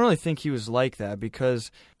 I don't really think he was like that,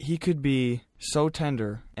 because he could be so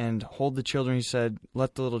tender and hold the children. He said,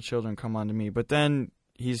 let the little children come unto me. But then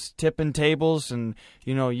he's tipping tables and,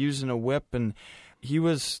 using a whip, and he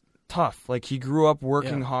was tough. He grew up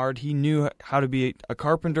working hard. He knew how to be a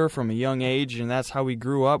carpenter from a young age, and that's how he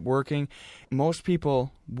grew up working. Most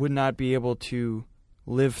people would not be able to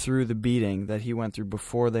live through the beating that he went through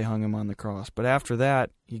before they hung him on the cross. But after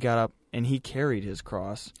that, he got up and he carried his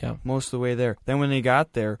cross most of the way there. Then when he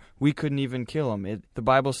got there, we couldn't even kill him. The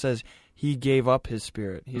Bible says he gave up his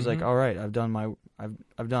spirit. He's like, all right, I've done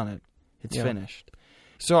it. It's finished.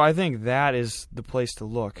 So I think that is the place to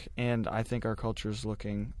look, and I think our culture is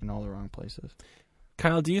looking in all the wrong places.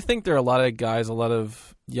 Kyle, do you think there are a lot of guys, a lot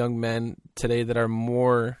of young men today that are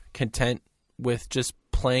more content with just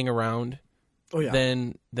playing around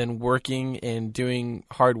than working and doing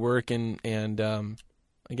hard work and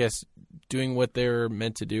I guess doing what they're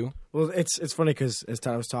meant to do? Well, it's funny because as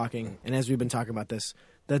Todd was talking, and as we've been talking about this,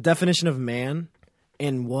 the definition of man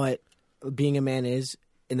and what being a man is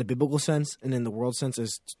in the biblical sense and in the world sense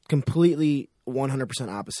is completely 100%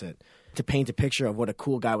 opposite. To paint a picture of what a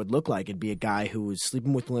cool guy would look like, it'd be a guy who was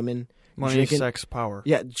sleeping with women. Money, drinking, sex, power.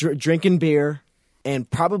 Yeah, drinking beer, and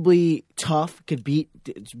probably tough, could beat,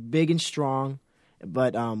 big and strong,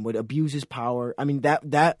 but would abuse his power. I mean,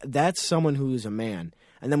 that's someone who is a man.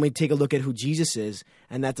 And then we take a look at who Jesus is,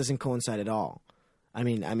 and that doesn't coincide at all. I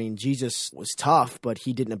mean, Jesus was tough, but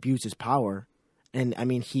he didn't abuse his power. And, I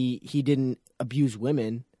mean, he didn't abuse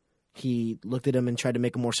women. He looked at them and tried to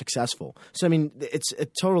make them more successful. So, I mean, it's a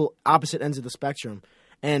total opposite ends of the spectrum.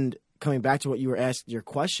 And coming back to what you were asked, your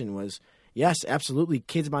question was, yes, absolutely,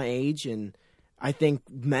 kids my age, and I think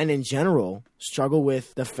men in general struggle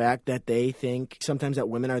with the fact that they think sometimes that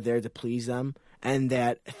women are there to please them and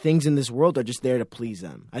that things in this world are just there to please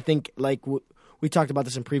them. I think, we talked about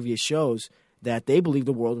this in previous shows, that they believe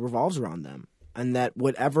the world revolves around them, and that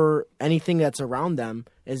anything that's around them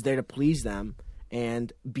is there to please them.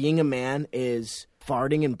 And being a man is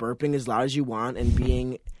farting and burping as loud as you want and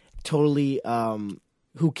being totally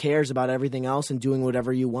who cares about everything else and doing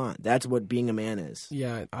whatever you want. That's what being a man is.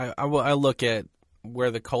 Yeah, I look at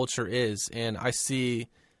where the culture is, and I see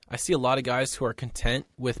I see a lot of guys who are content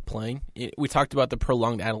with playing. We talked about the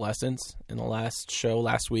prolonged adolescence in the last show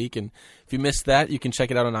last week, and if you missed that, you can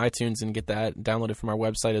check it out on iTunes and get that downloaded from our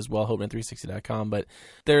website as well, HopeNet360.com. But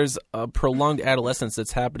there's a prolonged adolescence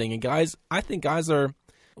that's happening, and guys, I think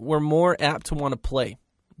we're more apt to want to play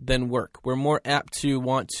than work. We're more apt to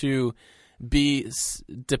want to be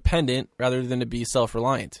dependent rather than to be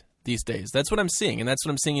self-reliant these days. That's what I'm seeing, and that's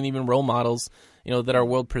what I'm seeing in even role models, that our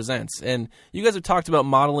world presents. And you guys have talked about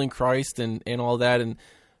modeling Christ and all that, and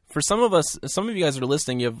for some of you guys that are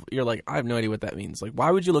listening, you're like, I have no idea what that means. Like, why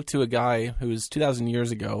would you look to a guy who's 2,000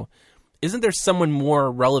 years ago? Isn't there someone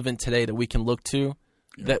more relevant today that we can look to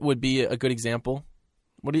that would be a good example?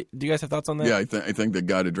 What do you guys have thoughts on that? Yeah, I think that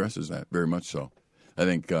God addresses that very much so. I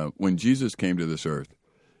think when Jesus came to this earth,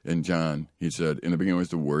 in John, he said, in the beginning was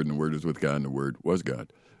the Word, and the Word was with God, and the Word was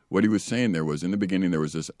God. What he was saying there was, in the beginning, there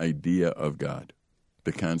was this idea of God,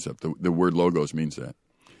 the concept. The word logos means that.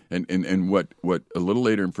 And what a little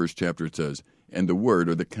later in first chapter it says, and the Word,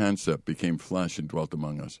 or the concept, became flesh and dwelt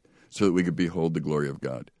among us, so that we could behold the glory of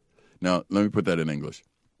God. Now, let me put that in English.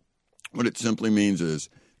 What it simply means is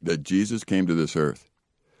that Jesus came to this earth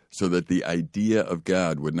so that the idea of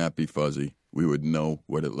God would not be fuzzy. We would know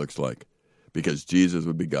what it looks like, because Jesus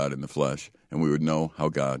would be God in the flesh, and we would know how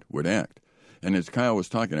God would act. And as Kyle was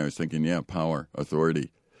talking, I was thinking, power,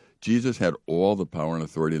 authority. Jesus had all the power and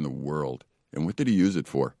authority in the world. And what did he use it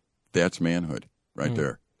for? That's manhood right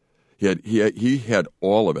there. He had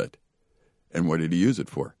all of it. And what did he use it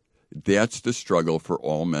for? That's the struggle for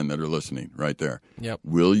all men that are listening right there. Yep.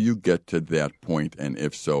 Will you get to that point? And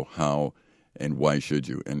if so, how and why should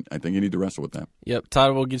you? And I think you need to wrestle with that. Yep.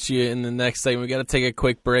 Todd, we'll get you in the next segment. We got to take a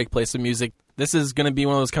quick break, play some music. This is going to be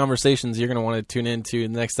one of those conversations you're going to want to tune into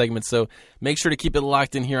in the next segment, so make sure to keep it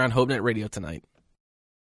locked in here on HopeNet Radio tonight.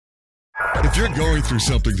 If you're going through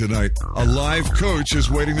something tonight, a live coach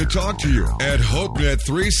is waiting to talk to you at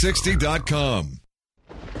HopeNet360.com.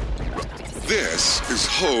 This is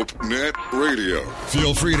HopeNet Radio.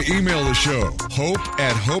 Feel free to email the show,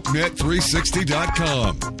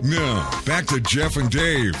 hope@HopeNet360.com. Now, back to Jeff and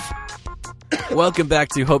Dave. Welcome back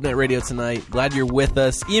to HopeNet Radio tonight. Glad you're with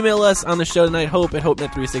us. Email us on the show tonight,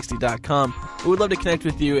 hope@HopeNet360.com. We would love to connect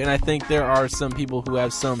with you, and I think there are some people who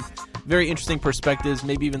have some very interesting perspectives,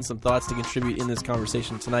 maybe even some thoughts to contribute in this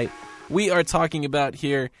conversation tonight. We are talking about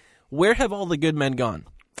here, where have all the good men gone?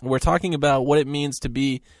 We're talking about what it means to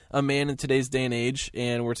be a man in today's day and age,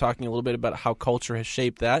 and we're talking a little bit about how culture has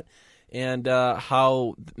shaped that, and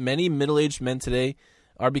how many middle-aged men today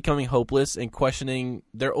are becoming hopeless and questioning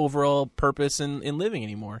their overall purpose in living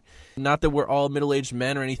anymore. Not that we're all middle-aged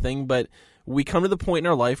men or anything, but we come to the point in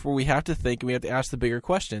our life where we have to think and we have to ask the bigger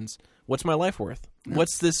questions. What's my life worth? Yeah.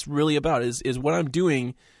 What's this really about? Is what I'm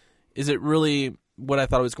doing, is it really what I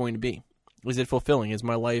thought it was going to be? Is it fulfilling? Is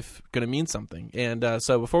my life going to mean something? And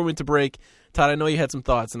so before we went to break, Todd, I know you had some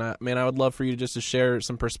thoughts, and I would love for you just to share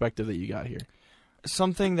some perspective that you got here.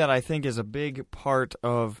 Something that I think is a big part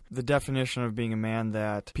of the definition of being a man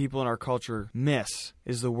that people in our culture miss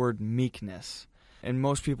is the word meekness. And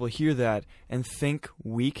most people hear that and think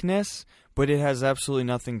weakness, but it has absolutely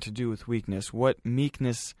nothing to do with weakness. What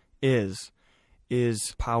meekness is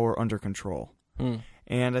power under control.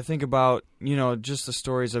 And I think about, just the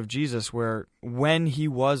stories of Jesus where when he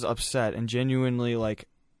was upset and genuinely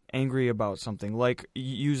angry about something, like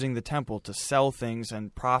using the temple to sell things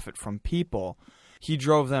and profit from people, he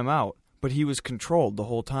drove them out, but he was controlled the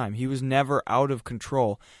whole time. He was never out of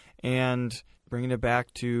control. And bringing it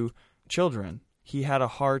back to children, he had a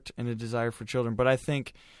heart and a desire for children. But I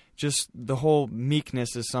think just the whole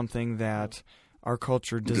meekness is something that our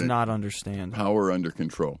culture does not understand. Power under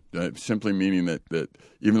control. Simply meaning that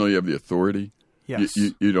even though you have the authority, yes,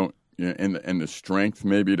 you don't, and the strength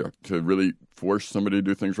maybe to really force somebody to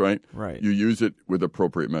do things right. Right. You use it with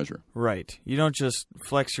appropriate measure. Right. You don't just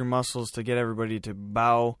flex your muscles to get everybody to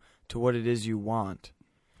bow to what it is you want.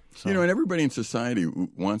 So. And everybody in society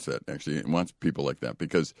wants that, actually, and wants people like that,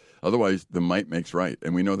 because otherwise the might makes right,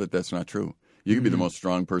 and we know that that's not true. You can be the most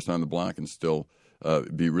strong person on the block and still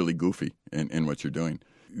be really goofy in what you're doing.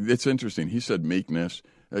 It's interesting. He said meekness.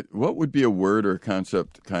 What would be a word or a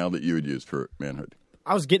concept, Kyle, that you would use for manhood?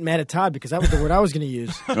 I was getting mad at Todd because that was the word I was going to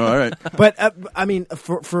use. Oh, all right. But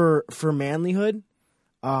for manlyhood,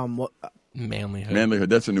 manlyhood.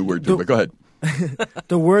 That's a new word too. But go ahead.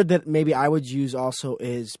 The word that maybe I would use also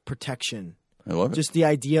is protection. I love it. Just the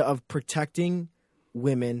idea of protecting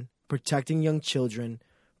women, protecting young children,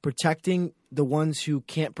 protecting the ones who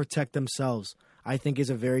can't protect themselves, I think is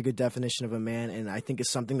a very good definition of a man, and I think is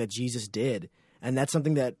something that Jesus did. And that's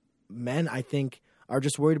something that men, I think, are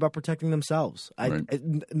just worried about protecting themselves.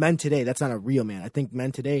 Men today, that's not a real man. I think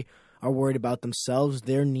men today are worried about themselves,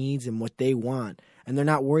 their needs, and what they want. And they're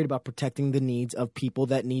not worried about protecting the needs of people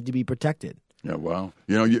that need to be protected. Yeah, wow.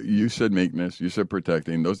 You said meekness, you said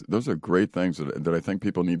protecting. Those are great things that I think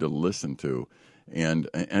people need to listen to. And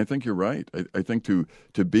I think you're right. I think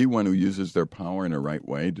to be one who uses their power in a right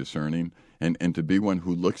way, discerning, and to be one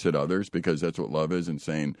who looks at others, because that's what love is, and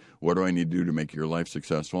saying, what do I need to do to make your life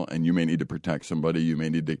successful? And you may need to protect somebody. You may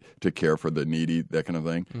need to care for the needy, that kind of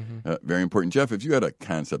thing. Mm-hmm. Very important. Jeff, if you had a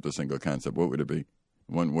single concept, what would it be?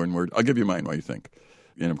 One word? I'll give you mine while you think.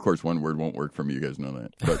 And, of course, one word won't work for me. You guys know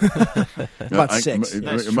that. But, about six.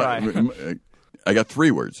 Nice try. I got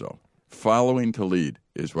 3 words, though. Following to lead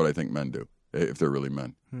is what I think men do, if they're really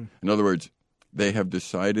men. In other words, they have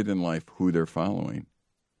decided in life who they're following,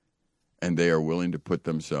 and they are willing to put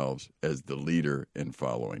themselves as the leader in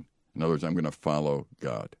following. In other words, I'm going to follow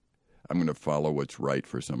God. I'm going to follow what's right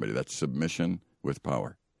for somebody. That's submission with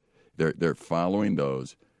power. They're following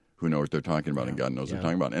those who know what they're talking about, and God knows what they're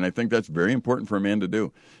talking about. And I think that's very important for a man to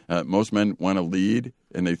do. Most men want to lead,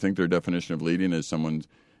 and they think their definition of leading is someone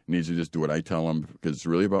needs to just do what I tell them because it's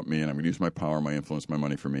really about me, and I'm going to use my power, my influence, my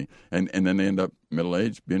money for me. And then they end up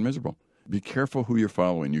middle-aged being miserable. Be careful who you're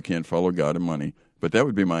following. You can't follow God and money. But that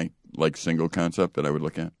would be my single concept that I would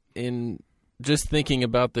look at. In just thinking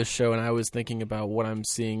about this show, and I was thinking about what I'm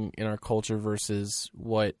seeing in our culture versus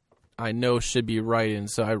what I know should be right.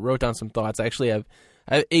 And so I wrote down some thoughts. I actually have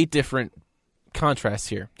 8 different contrasts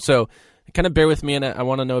here. So kind of bear with me, and I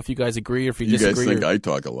want to know if you guys agree or if you disagree. You guys think I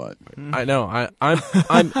talk a lot. I know.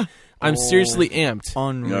 I'm seriously amped.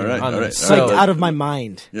 Unreal. All right. It's like out of my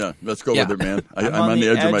mind. Yeah, let's go with it, man. I'm on the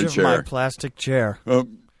edge of my chair. My plastic chair.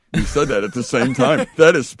 You said that at the same time.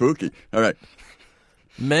 That is spooky. All right.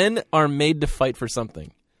 Men are made to fight for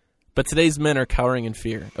something, but today's men are cowering in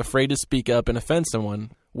fear, afraid to speak up and offend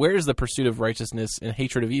someone. Where is the pursuit of righteousness and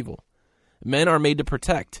hatred of evil? Men are made to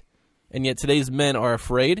protect, and yet today's men are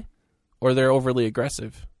afraid or they're overly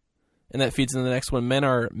aggressive. And that feeds into the next one. Men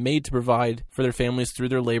are made to provide for their families through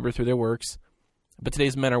their labor, through their works, but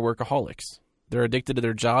today's men are workaholics. They're addicted to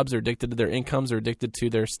their jobs, they're addicted to their incomes, they're addicted to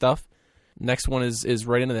their stuff. Next one is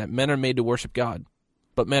right into that. Men are made to worship God,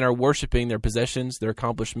 but men are worshiping their possessions, their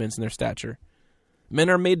accomplishments, and their stature. Men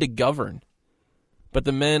are made to govern, but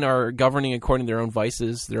the men are governing according to their own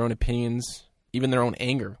vices, their own opinions, even their own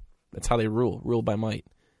anger. That's how they rule by might.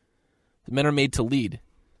 The men are made to lead,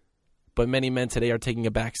 but many men today are taking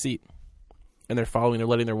a back seat, and they're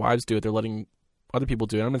letting their wives do it, they're letting other people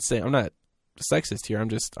do it. I'm not sexist here,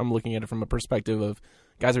 I'm looking at it from a perspective of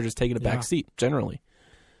guys are just taking a back seat, generally.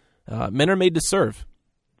 Men are made to serve,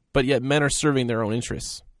 but yet men are serving their own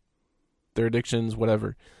interests, their addictions,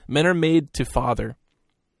 whatever. Men are made to father,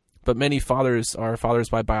 but many fathers are fathers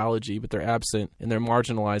by biology, but they're absent and they're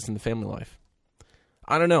marginalized in the family life.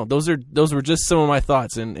 I don't know. Those were just some of my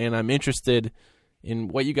thoughts, and I'm interested in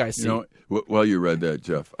what you guys see. While you read that,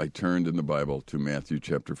 Jeff, I turned in the Bible to Matthew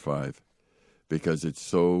chapter 5 because it's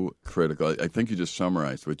so critical. I think you just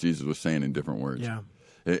summarized what Jesus was saying in different words. Yeah.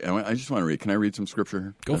 I just want to read. Can I read some scripture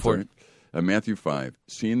here? Go for it. Matthew 5.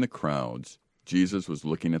 Seeing the crowds, Jesus was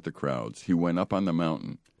looking at the crowds. He went up on the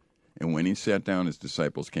mountain, and when he sat down, his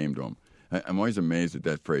disciples came to him. I'm always amazed at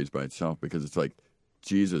that phrase by itself because it's like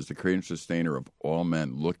Jesus, the creator and sustainer of all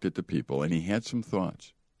men, looked at the people, and he had some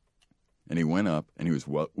thoughts. And he went up, and he was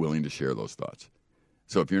willing to share those thoughts.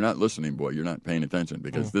 So if you're not listening, boy, you're not paying attention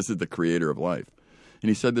because this is the creator of life. And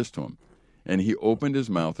he said this to him. And he opened his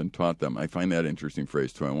mouth and taught them. I find that an interesting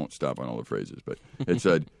phrase, too. I won't stop on all the phrases. But it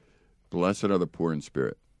said, blessed are the poor in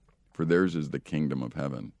spirit, for theirs is the kingdom of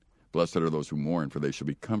heaven. Blessed are those who mourn, for they shall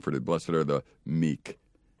be comforted. Blessed are the meek,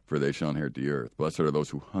 for they shall inherit the earth. Blessed are those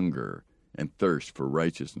who hunger and thirst for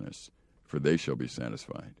righteousness, for they shall be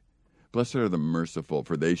satisfied. Blessed are the merciful,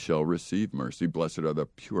 for they shall receive mercy. Blessed are the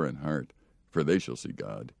pure in heart, for they shall see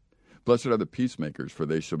God. Blessed are the peacemakers, for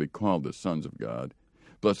they shall be called the sons of God.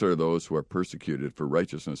 Blessed are those who are persecuted for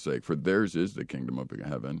righteousness' sake, for theirs is the kingdom of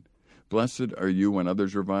heaven. Blessed are you when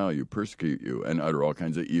others revile you, persecute you, and utter all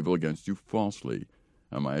kinds of evil against you falsely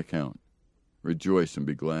on my account. Rejoice and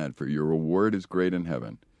be glad, for your reward is great in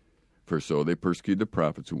heaven. For so they persecuted the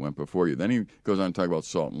prophets who went before you. Then he goes on to talk about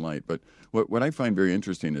salt and light. But what I find very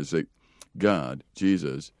interesting is that God,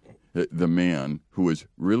 Jesus, the man who was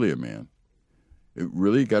really a man, it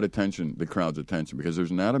really got the crowd's attention, because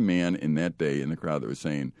there's not a man in that day in the crowd that was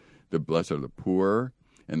saying, the blessed are the poor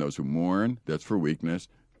and those who mourn, that's for weakness,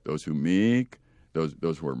 those who meek,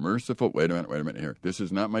 those who are merciful. Wait a minute here. This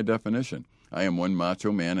is not my definition. I am one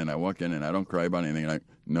macho man and I walk in and I don't cry about anything.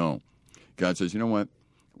 No. God says, you know what?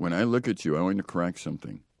 When I look at you, I want to correct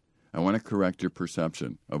something. I want to correct your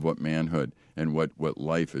perception of what manhood and what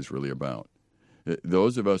life is really about.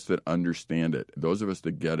 Those of us that understand it, those of us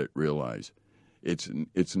that get it, realize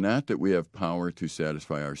it's not that we have power to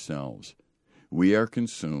satisfy ourselves. We are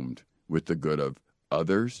consumed with the good of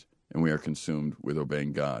others, and we are consumed with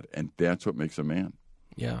obeying God, and that's what makes a man.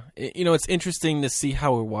 Yeah. It's interesting to see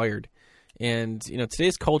how we're wired. And,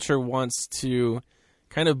 today's culture wants to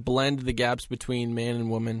kind of blend the gaps between man and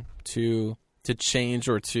woman to change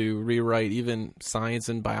or to rewrite even science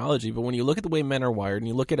and biology. But when you look at the way men are wired and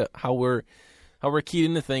you look at how we're keyed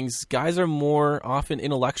into things, guys are more often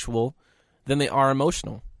intellectual than they are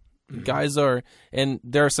emotional. Mm-hmm. Guys are, and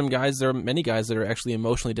there are many guys that are actually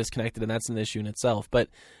emotionally disconnected, and that's an issue in itself. But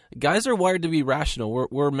guys are wired to be rational.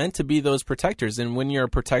 We're meant to be those protectors. And when you're a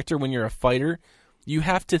protector, when you're a fighter, you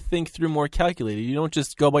have to think through more calculated. You don't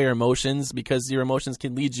just go by your emotions, because your emotions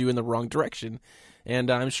can lead you in the wrong direction. And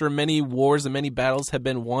I'm sure many wars and many battles have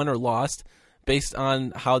been won or lost based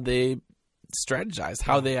on how they strategized,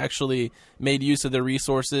 how they actually made use of their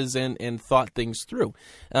resources and thought things through.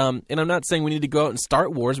 And I'm not saying we need to go out and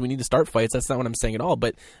start wars. We need to start fights. That's not what I'm saying at all.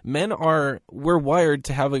 But we're wired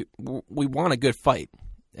to we want a good fight.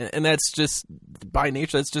 And that's just by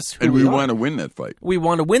nature. That's just who we are. And we want to win that fight. We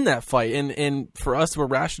want to win that fight. And for us, we're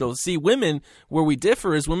rational. See, women, where we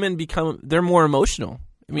differ is women they're more emotional.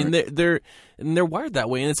 I mean, right. they're wired that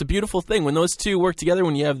way, and it's a beautiful thing. When those two work together,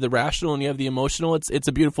 when you have the rational and you have the emotional, it's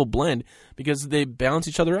a beautiful blend because they balance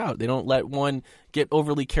each other out. They don't let one get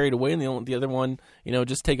overly carried away, and the other one,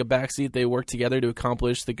 just take a backseat. They work together to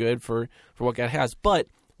accomplish the good for what God has. But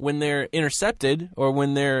when they're intercepted or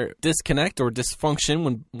when they're disconnect or dysfunction,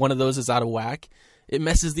 when one of those is out of whack, it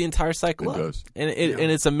messes the entire cycle up. Does. And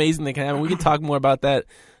it's amazing that can happen. We can talk more about that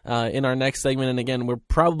in our next segment. And again, we're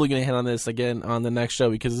probably going to hit on this again on the next show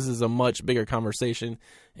because this is a much bigger conversation.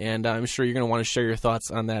 And I'm sure you're going to want to share your thoughts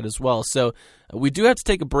on that as well. So we do have to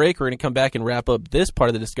take a break. We're going to come back and wrap up this part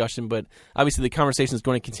of the discussion. But obviously the conversation is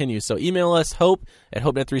going to continue. So email us,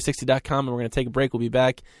 hope@hopenet360.com. And we're going to take a break. We'll be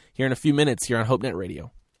back here in a few minutes here on HopeNet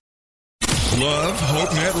Radio. Love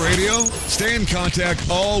HopeNet Radio? Stay in contact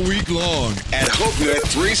all week long at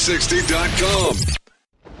HopeNet360.com.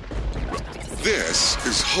 This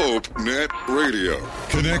is HopeNet Radio.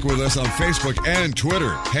 Connect with us on Facebook and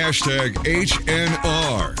Twitter.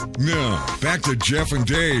 #HNR. Now, back to Jeff and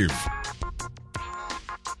Dave.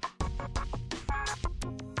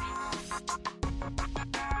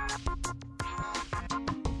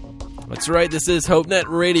 That's right, this is HopeNet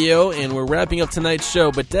Radio, and we're wrapping up tonight's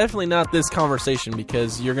show, but definitely not this conversation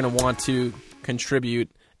because you're going to want to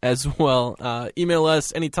contribute as well. Email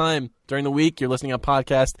us anytime during the week. You're listening on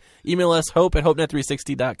podcast. Email us,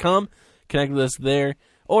 hope@hopenet360.com. Connect with us there.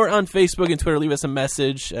 Or on Facebook and Twitter, leave us a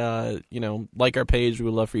message. Like our page. We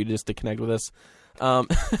would love for you just to connect with us.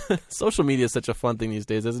 Social media is such a fun thing these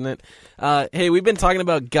days, isn't it? Hey, we've been talking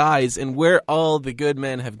about guys and where all the good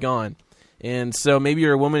men have gone. And so maybe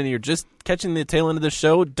you're a woman and you're just catching the tail end of the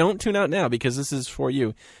show. Don't tune out now because this is for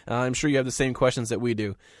you. I'm sure you have the same questions that we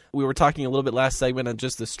do. We were talking a little bit last segment on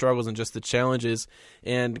just the struggles and just the challenges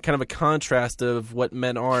and kind of a contrast of what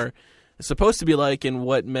men are supposed to be like and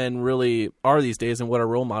what men really are these days and what our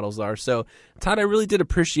role models are. So, Todd, I really did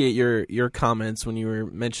appreciate your comments when you were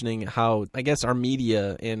mentioning how, I guess, our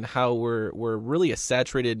media and how we're really a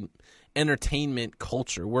saturated entertainment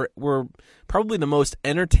culture. We're probably the most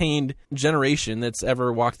entertained generation that's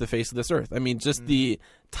ever walked the face of this earth. I mean, just the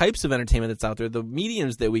types of entertainment that's out there, the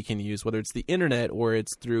mediums that we can use, whether it's the internet or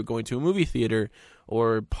it's through going to a movie theater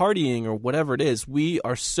or partying or whatever it is, we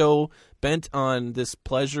are so bent on this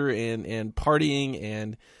pleasure and partying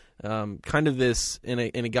and kind of this, in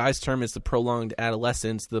a guy's term, it's the prolonged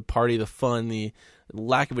adolescence, the party, the fun, the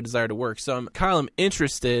lack of a desire to work. So, Kyle, I'm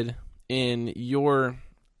interested in your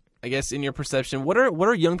perception, what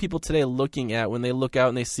are young people today looking at when they look out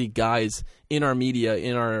and they see guys in our media,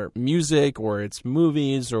 in our music, or it's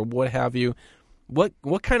movies, or what have you? What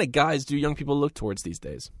kind of guys do young people look towards these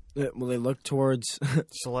days? Well, they look towards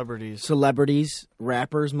celebrities,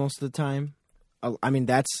 rappers most of the time. I mean,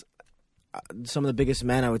 that's some of the biggest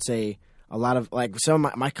men. I would say a lot of some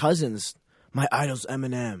of my cousins, my idols,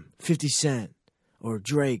 Eminem, 50 Cent, or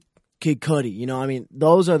Drake, Kid Cudi. I mean,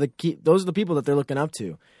 those are the people that they're looking up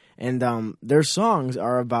to. And their songs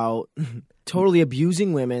are about totally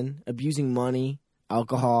abusing women, abusing money,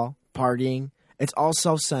 alcohol, partying. It's all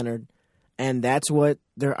self-centered, and that's what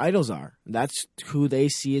their idols are. That's who they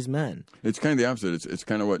see as men. It's kind of the opposite. It's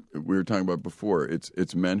kind of what we were talking about before.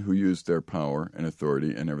 It's men who use their power and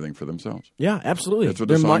authority and everything for themselves. Yeah, absolutely. That's what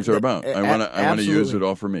the songs are about. I want to use it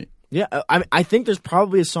all for me. Yeah, I think there's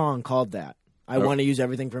probably a song called that. I want to use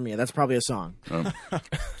everything for me. That's probably a song.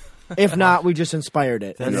 If not, we just inspired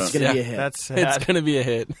it, and it's going to be a hit. That's sad. It's going to be a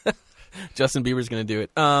hit. Justin Bieber's going to do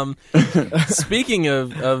it. Speaking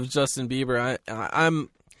of Justin Bieber, I'm,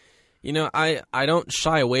 I don't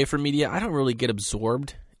shy away from media. I don't really get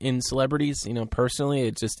absorbed in celebrities.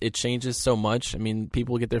 Personally, it changes so much. I mean,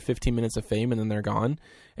 people get their 15 minutes of fame and then they're gone,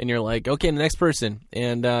 and you're like, okay, the next person.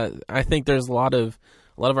 And I think there's a lot of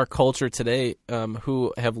our culture today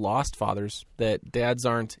who have lost fathers, that dads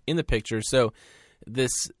aren't in the picture. So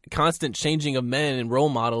this constant changing of men and role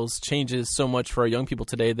models changes so much for our young people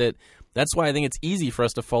today that's why I think it's easy for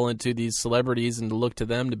us to fall into these celebrities and to look to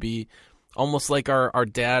them to be almost like our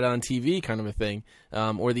dad on TV kind of a thing,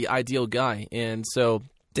 or the ideal guy. And so,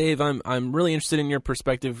 Dave, I'm really interested in your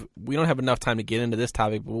perspective. We don't have enough time to get into this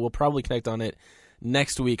topic, but we'll probably connect on it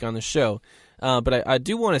next week on the show. But I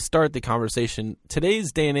do want to start the conversation.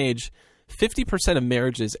 Today's day and age, 50% of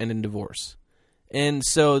marriages end in divorce. And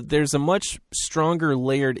so there's a much stronger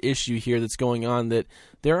layered issue here that's going on, that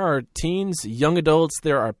there are teens, young adults,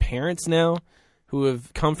 there are parents now who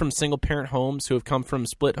have come from single-parent homes, who have come from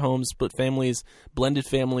split homes, split families, blended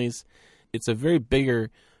families. It's a very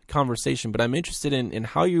bigger conversation, but I'm interested in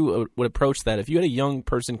how you would approach that. If you had a young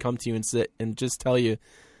person come to you and sit and just tell you,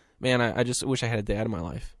 man, I just wish I had a dad in my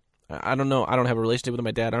life. I don't know. I don't have a relationship with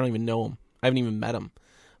my dad. I don't even know him. I haven't even met him.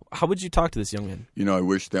 How would you talk to this young man? I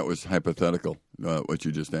wish that was hypothetical, what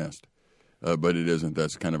you just asked. But it isn't.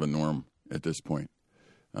 That's kind of a norm at this point.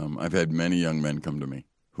 I've had many young men come to me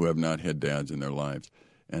who have not had dads in their lives.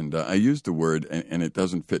 And I use the word, and it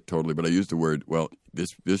doesn't fit totally, but I use the word,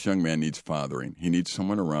 this young man needs fathering. He needs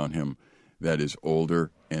someone around him that is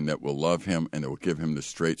older and that will love him and that will give him the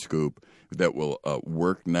straight scoop, that will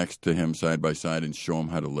work next to him side by side and show him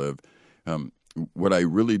how to live. What I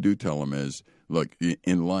really do tell him is, look,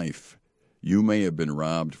 in life, you may have been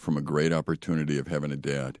robbed from a great opportunity of having a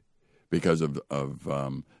dad because of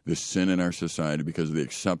the sin in our society, because of the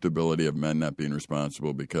acceptability of men not being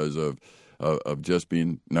responsible, because of just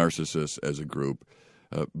being narcissists as a group.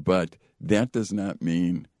 But that does not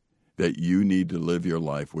mean that you need to live your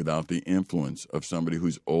life without the influence of somebody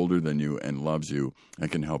who's older than you and loves you and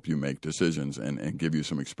can help you make decisions and give you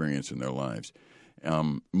some experience in their lives.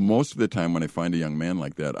 Most of the time when I find a young man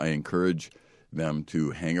like that, I encourage them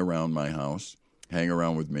to hang around my house, hang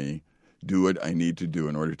around with me, do what I need to do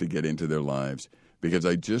in order to get into their lives, because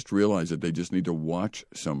I just realize that they just need to watch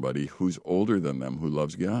somebody who's older than them who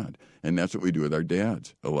loves God. And that's what we do with our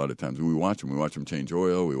dads a lot of times. We watch them change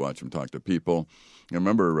oil, we watch them talk to people. I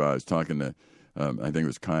remember I was talking to, I think it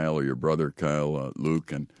was Kyle or your brother Kyle,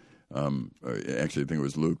 Luke, and actually I think it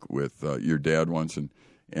was Luke with your dad once, and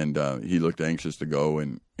he looked anxious to go,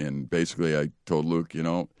 and basically I told Luke,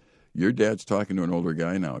 your dad's talking to an older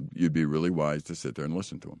guy now. You'd be really wise to sit there and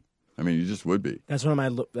listen to him. I mean, you just would be. That's one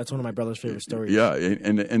of my brother's favorite stories. Yeah,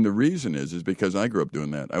 and the reason is because I grew up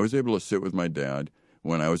doing that. I was able to sit with my dad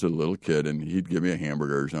when I was a little kid, and he'd give me a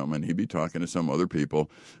hamburger or something, and he'd be talking to some other people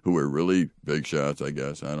who were really big shots, I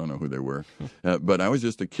guess. I don't know who they were. But I was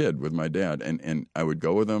just a kid with my dad, and I would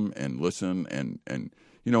go with him and listen, and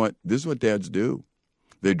you know what? This is what dads do.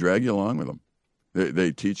 They drag you along with them.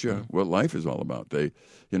 They teach you what life is all about. I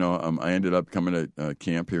ended up coming to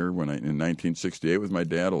camp here in 1968 with my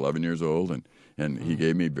dad, 11 years old, and he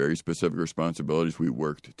gave me very specific responsibilities. We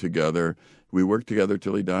worked together. We worked together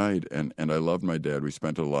till he died, and I loved my dad. We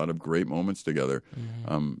spent a lot of great moments together.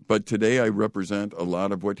 But today I represent a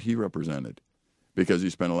lot of what he represented because he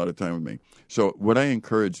spent a lot of time with me. So what I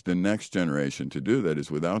encourage the next generation to do that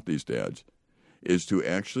is without these dads is to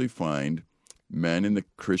actually find men in the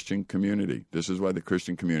Christian community. This is why the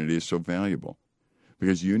Christian community is so valuable,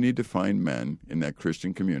 because you need to find men in that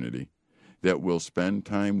Christian community that will spend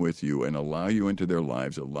time with you and allow you into their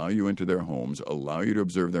lives, allow you into their homes, allow you to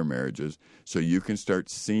observe their marriages so you can start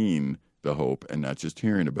seeing the hope and not just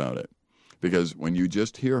hearing about it. Because when you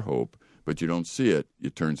just hear hope but you don't see it,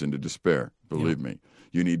 it turns into despair. Believe me,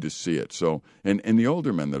 you need to see it. So, and the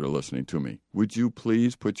older men that are listening to me, would you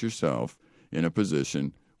please put yourself in a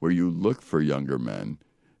position where you look for younger men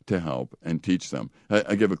to help and teach them.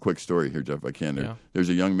 I give a quick story here, Jeff, if I can. There's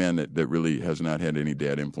a young man that really has not had any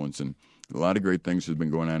dad influence, and a lot of great things has been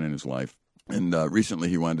going on in his life. And recently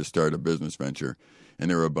he wanted to start a business venture, and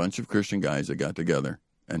there were a bunch of Christian guys that got together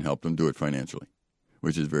and helped him do it financially,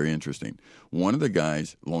 which is very interesting. One of the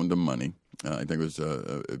guys loaned him money. I think it was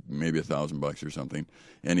maybe $1,000 or something,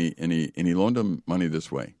 and he loaned him money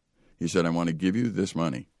this way. He said, "I want to give you this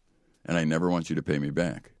money, and I never want you to pay me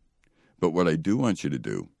back. But what I do want you to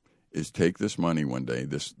do is take this money one day,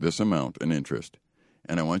 this amount in interest,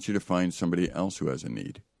 and I want you to find somebody else who has a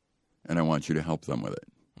need, and I want you to help them with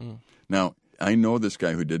it." Now, I know this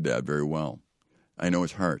guy who did that very well. I know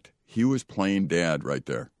his heart. he was playing dad right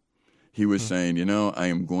there. He was saying, I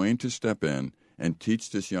am going to step in and teach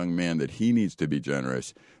this young man that he needs to be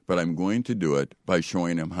generous, but I'm going to do it by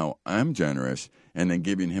showing him how I'm generous and then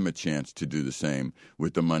giving him a chance to do the same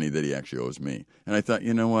with the money that he actually owes me. And I thought,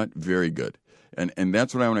 you know what? Very good. And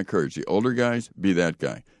that's what I want to encourage. The older guys, be that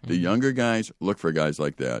guy. The younger guys, look for guys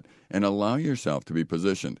like that. And allow yourself to be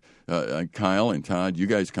positioned. Kyle and Todd, you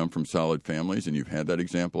guys come from solid families, and you've had that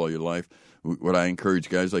example all your life. What I encourage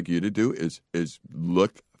guys like you to do is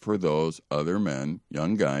look for those other men,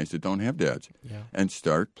 young guys that don't have dads, and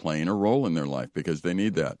start playing a role in their life, because they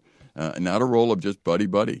need that. Not a role of just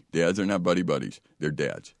buddy-buddy. Dads are not buddy-buddies. They're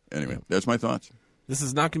dads. Anyway, that's my thoughts. This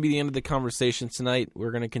is not going to be the end of the conversation tonight.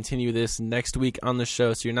 We're going to continue this next week on the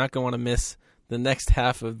show, so you're not going to want to miss the next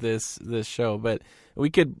half of this show. But we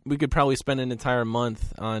could probably spend an entire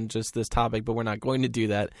month on just this topic, but we're not going to do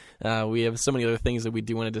that. We have so many other things that we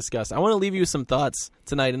do want to discuss. I want to leave you with some thoughts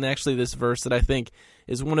tonight, and actually this verse that I think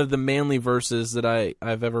is one of the manly verses that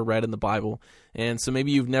I've ever read in the Bible. And so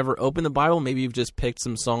maybe you've never opened the Bible, maybe you've just picked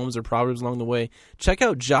some Psalms or Proverbs along the way. Check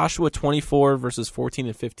out Joshua 24, verses 14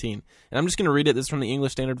 and 15. And I'm just going to read it. This is from the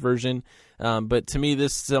English Standard Version. But to me,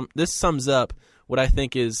 this sums up what I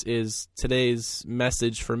think is today's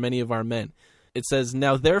message for many of our men. It says,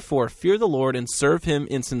 "Now therefore fear the Lord and serve him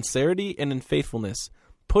in sincerity and in faithfulness.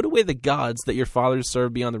 Put away the gods that your fathers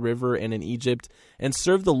served beyond the river and in Egypt, and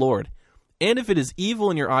serve the Lord. And if it is evil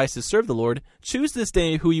in your eyes to serve the Lord, choose this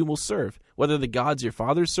day who you will serve, whether the gods your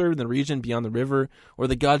fathers served in the region beyond the river, or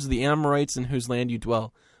the gods of the Amorites in whose land you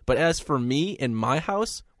dwell. But as for me and my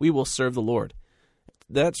house, we will serve the Lord."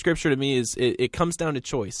 That scripture to me is, it comes down to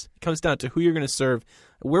choice. It comes down to who you're going to serve.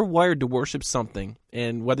 We're wired to worship something,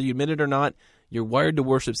 and whether you admit it or not, you're wired to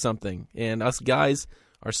worship something. And us guys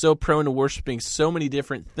are so prone to worshiping so many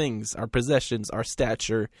different things, our possessions, our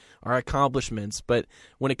stature, our accomplishments. But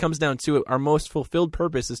when it comes down to it, our most fulfilled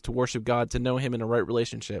purpose is to worship God, to know him in a right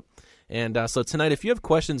relationship. And so tonight, if you have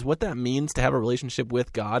questions what that means to have a relationship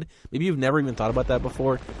with God, maybe you've never even thought about that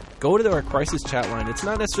before, go to our crisis chat line. It's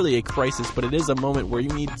not necessarily a crisis, but it is a moment where you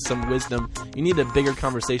need some wisdom. You need a bigger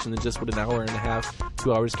conversation than just what an hour and a half,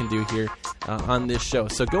 2 hours can do here on this show.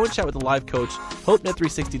 So go and chat with the live coach,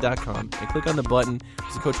 HopeNet360.com, and click on the button.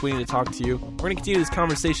 There's a coach waiting to talk to you. We're going to continue this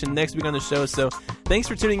conversation next week on the show. So thanks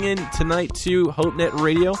for tuning in tonight to HopeNet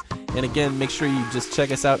Radio. And again, make sure you just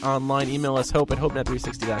check us out online. Email us,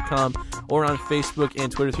 hope@hopenet360.com, or on Facebook and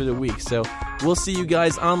Twitter through the week. So we'll see you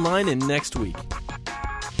guys online and next week.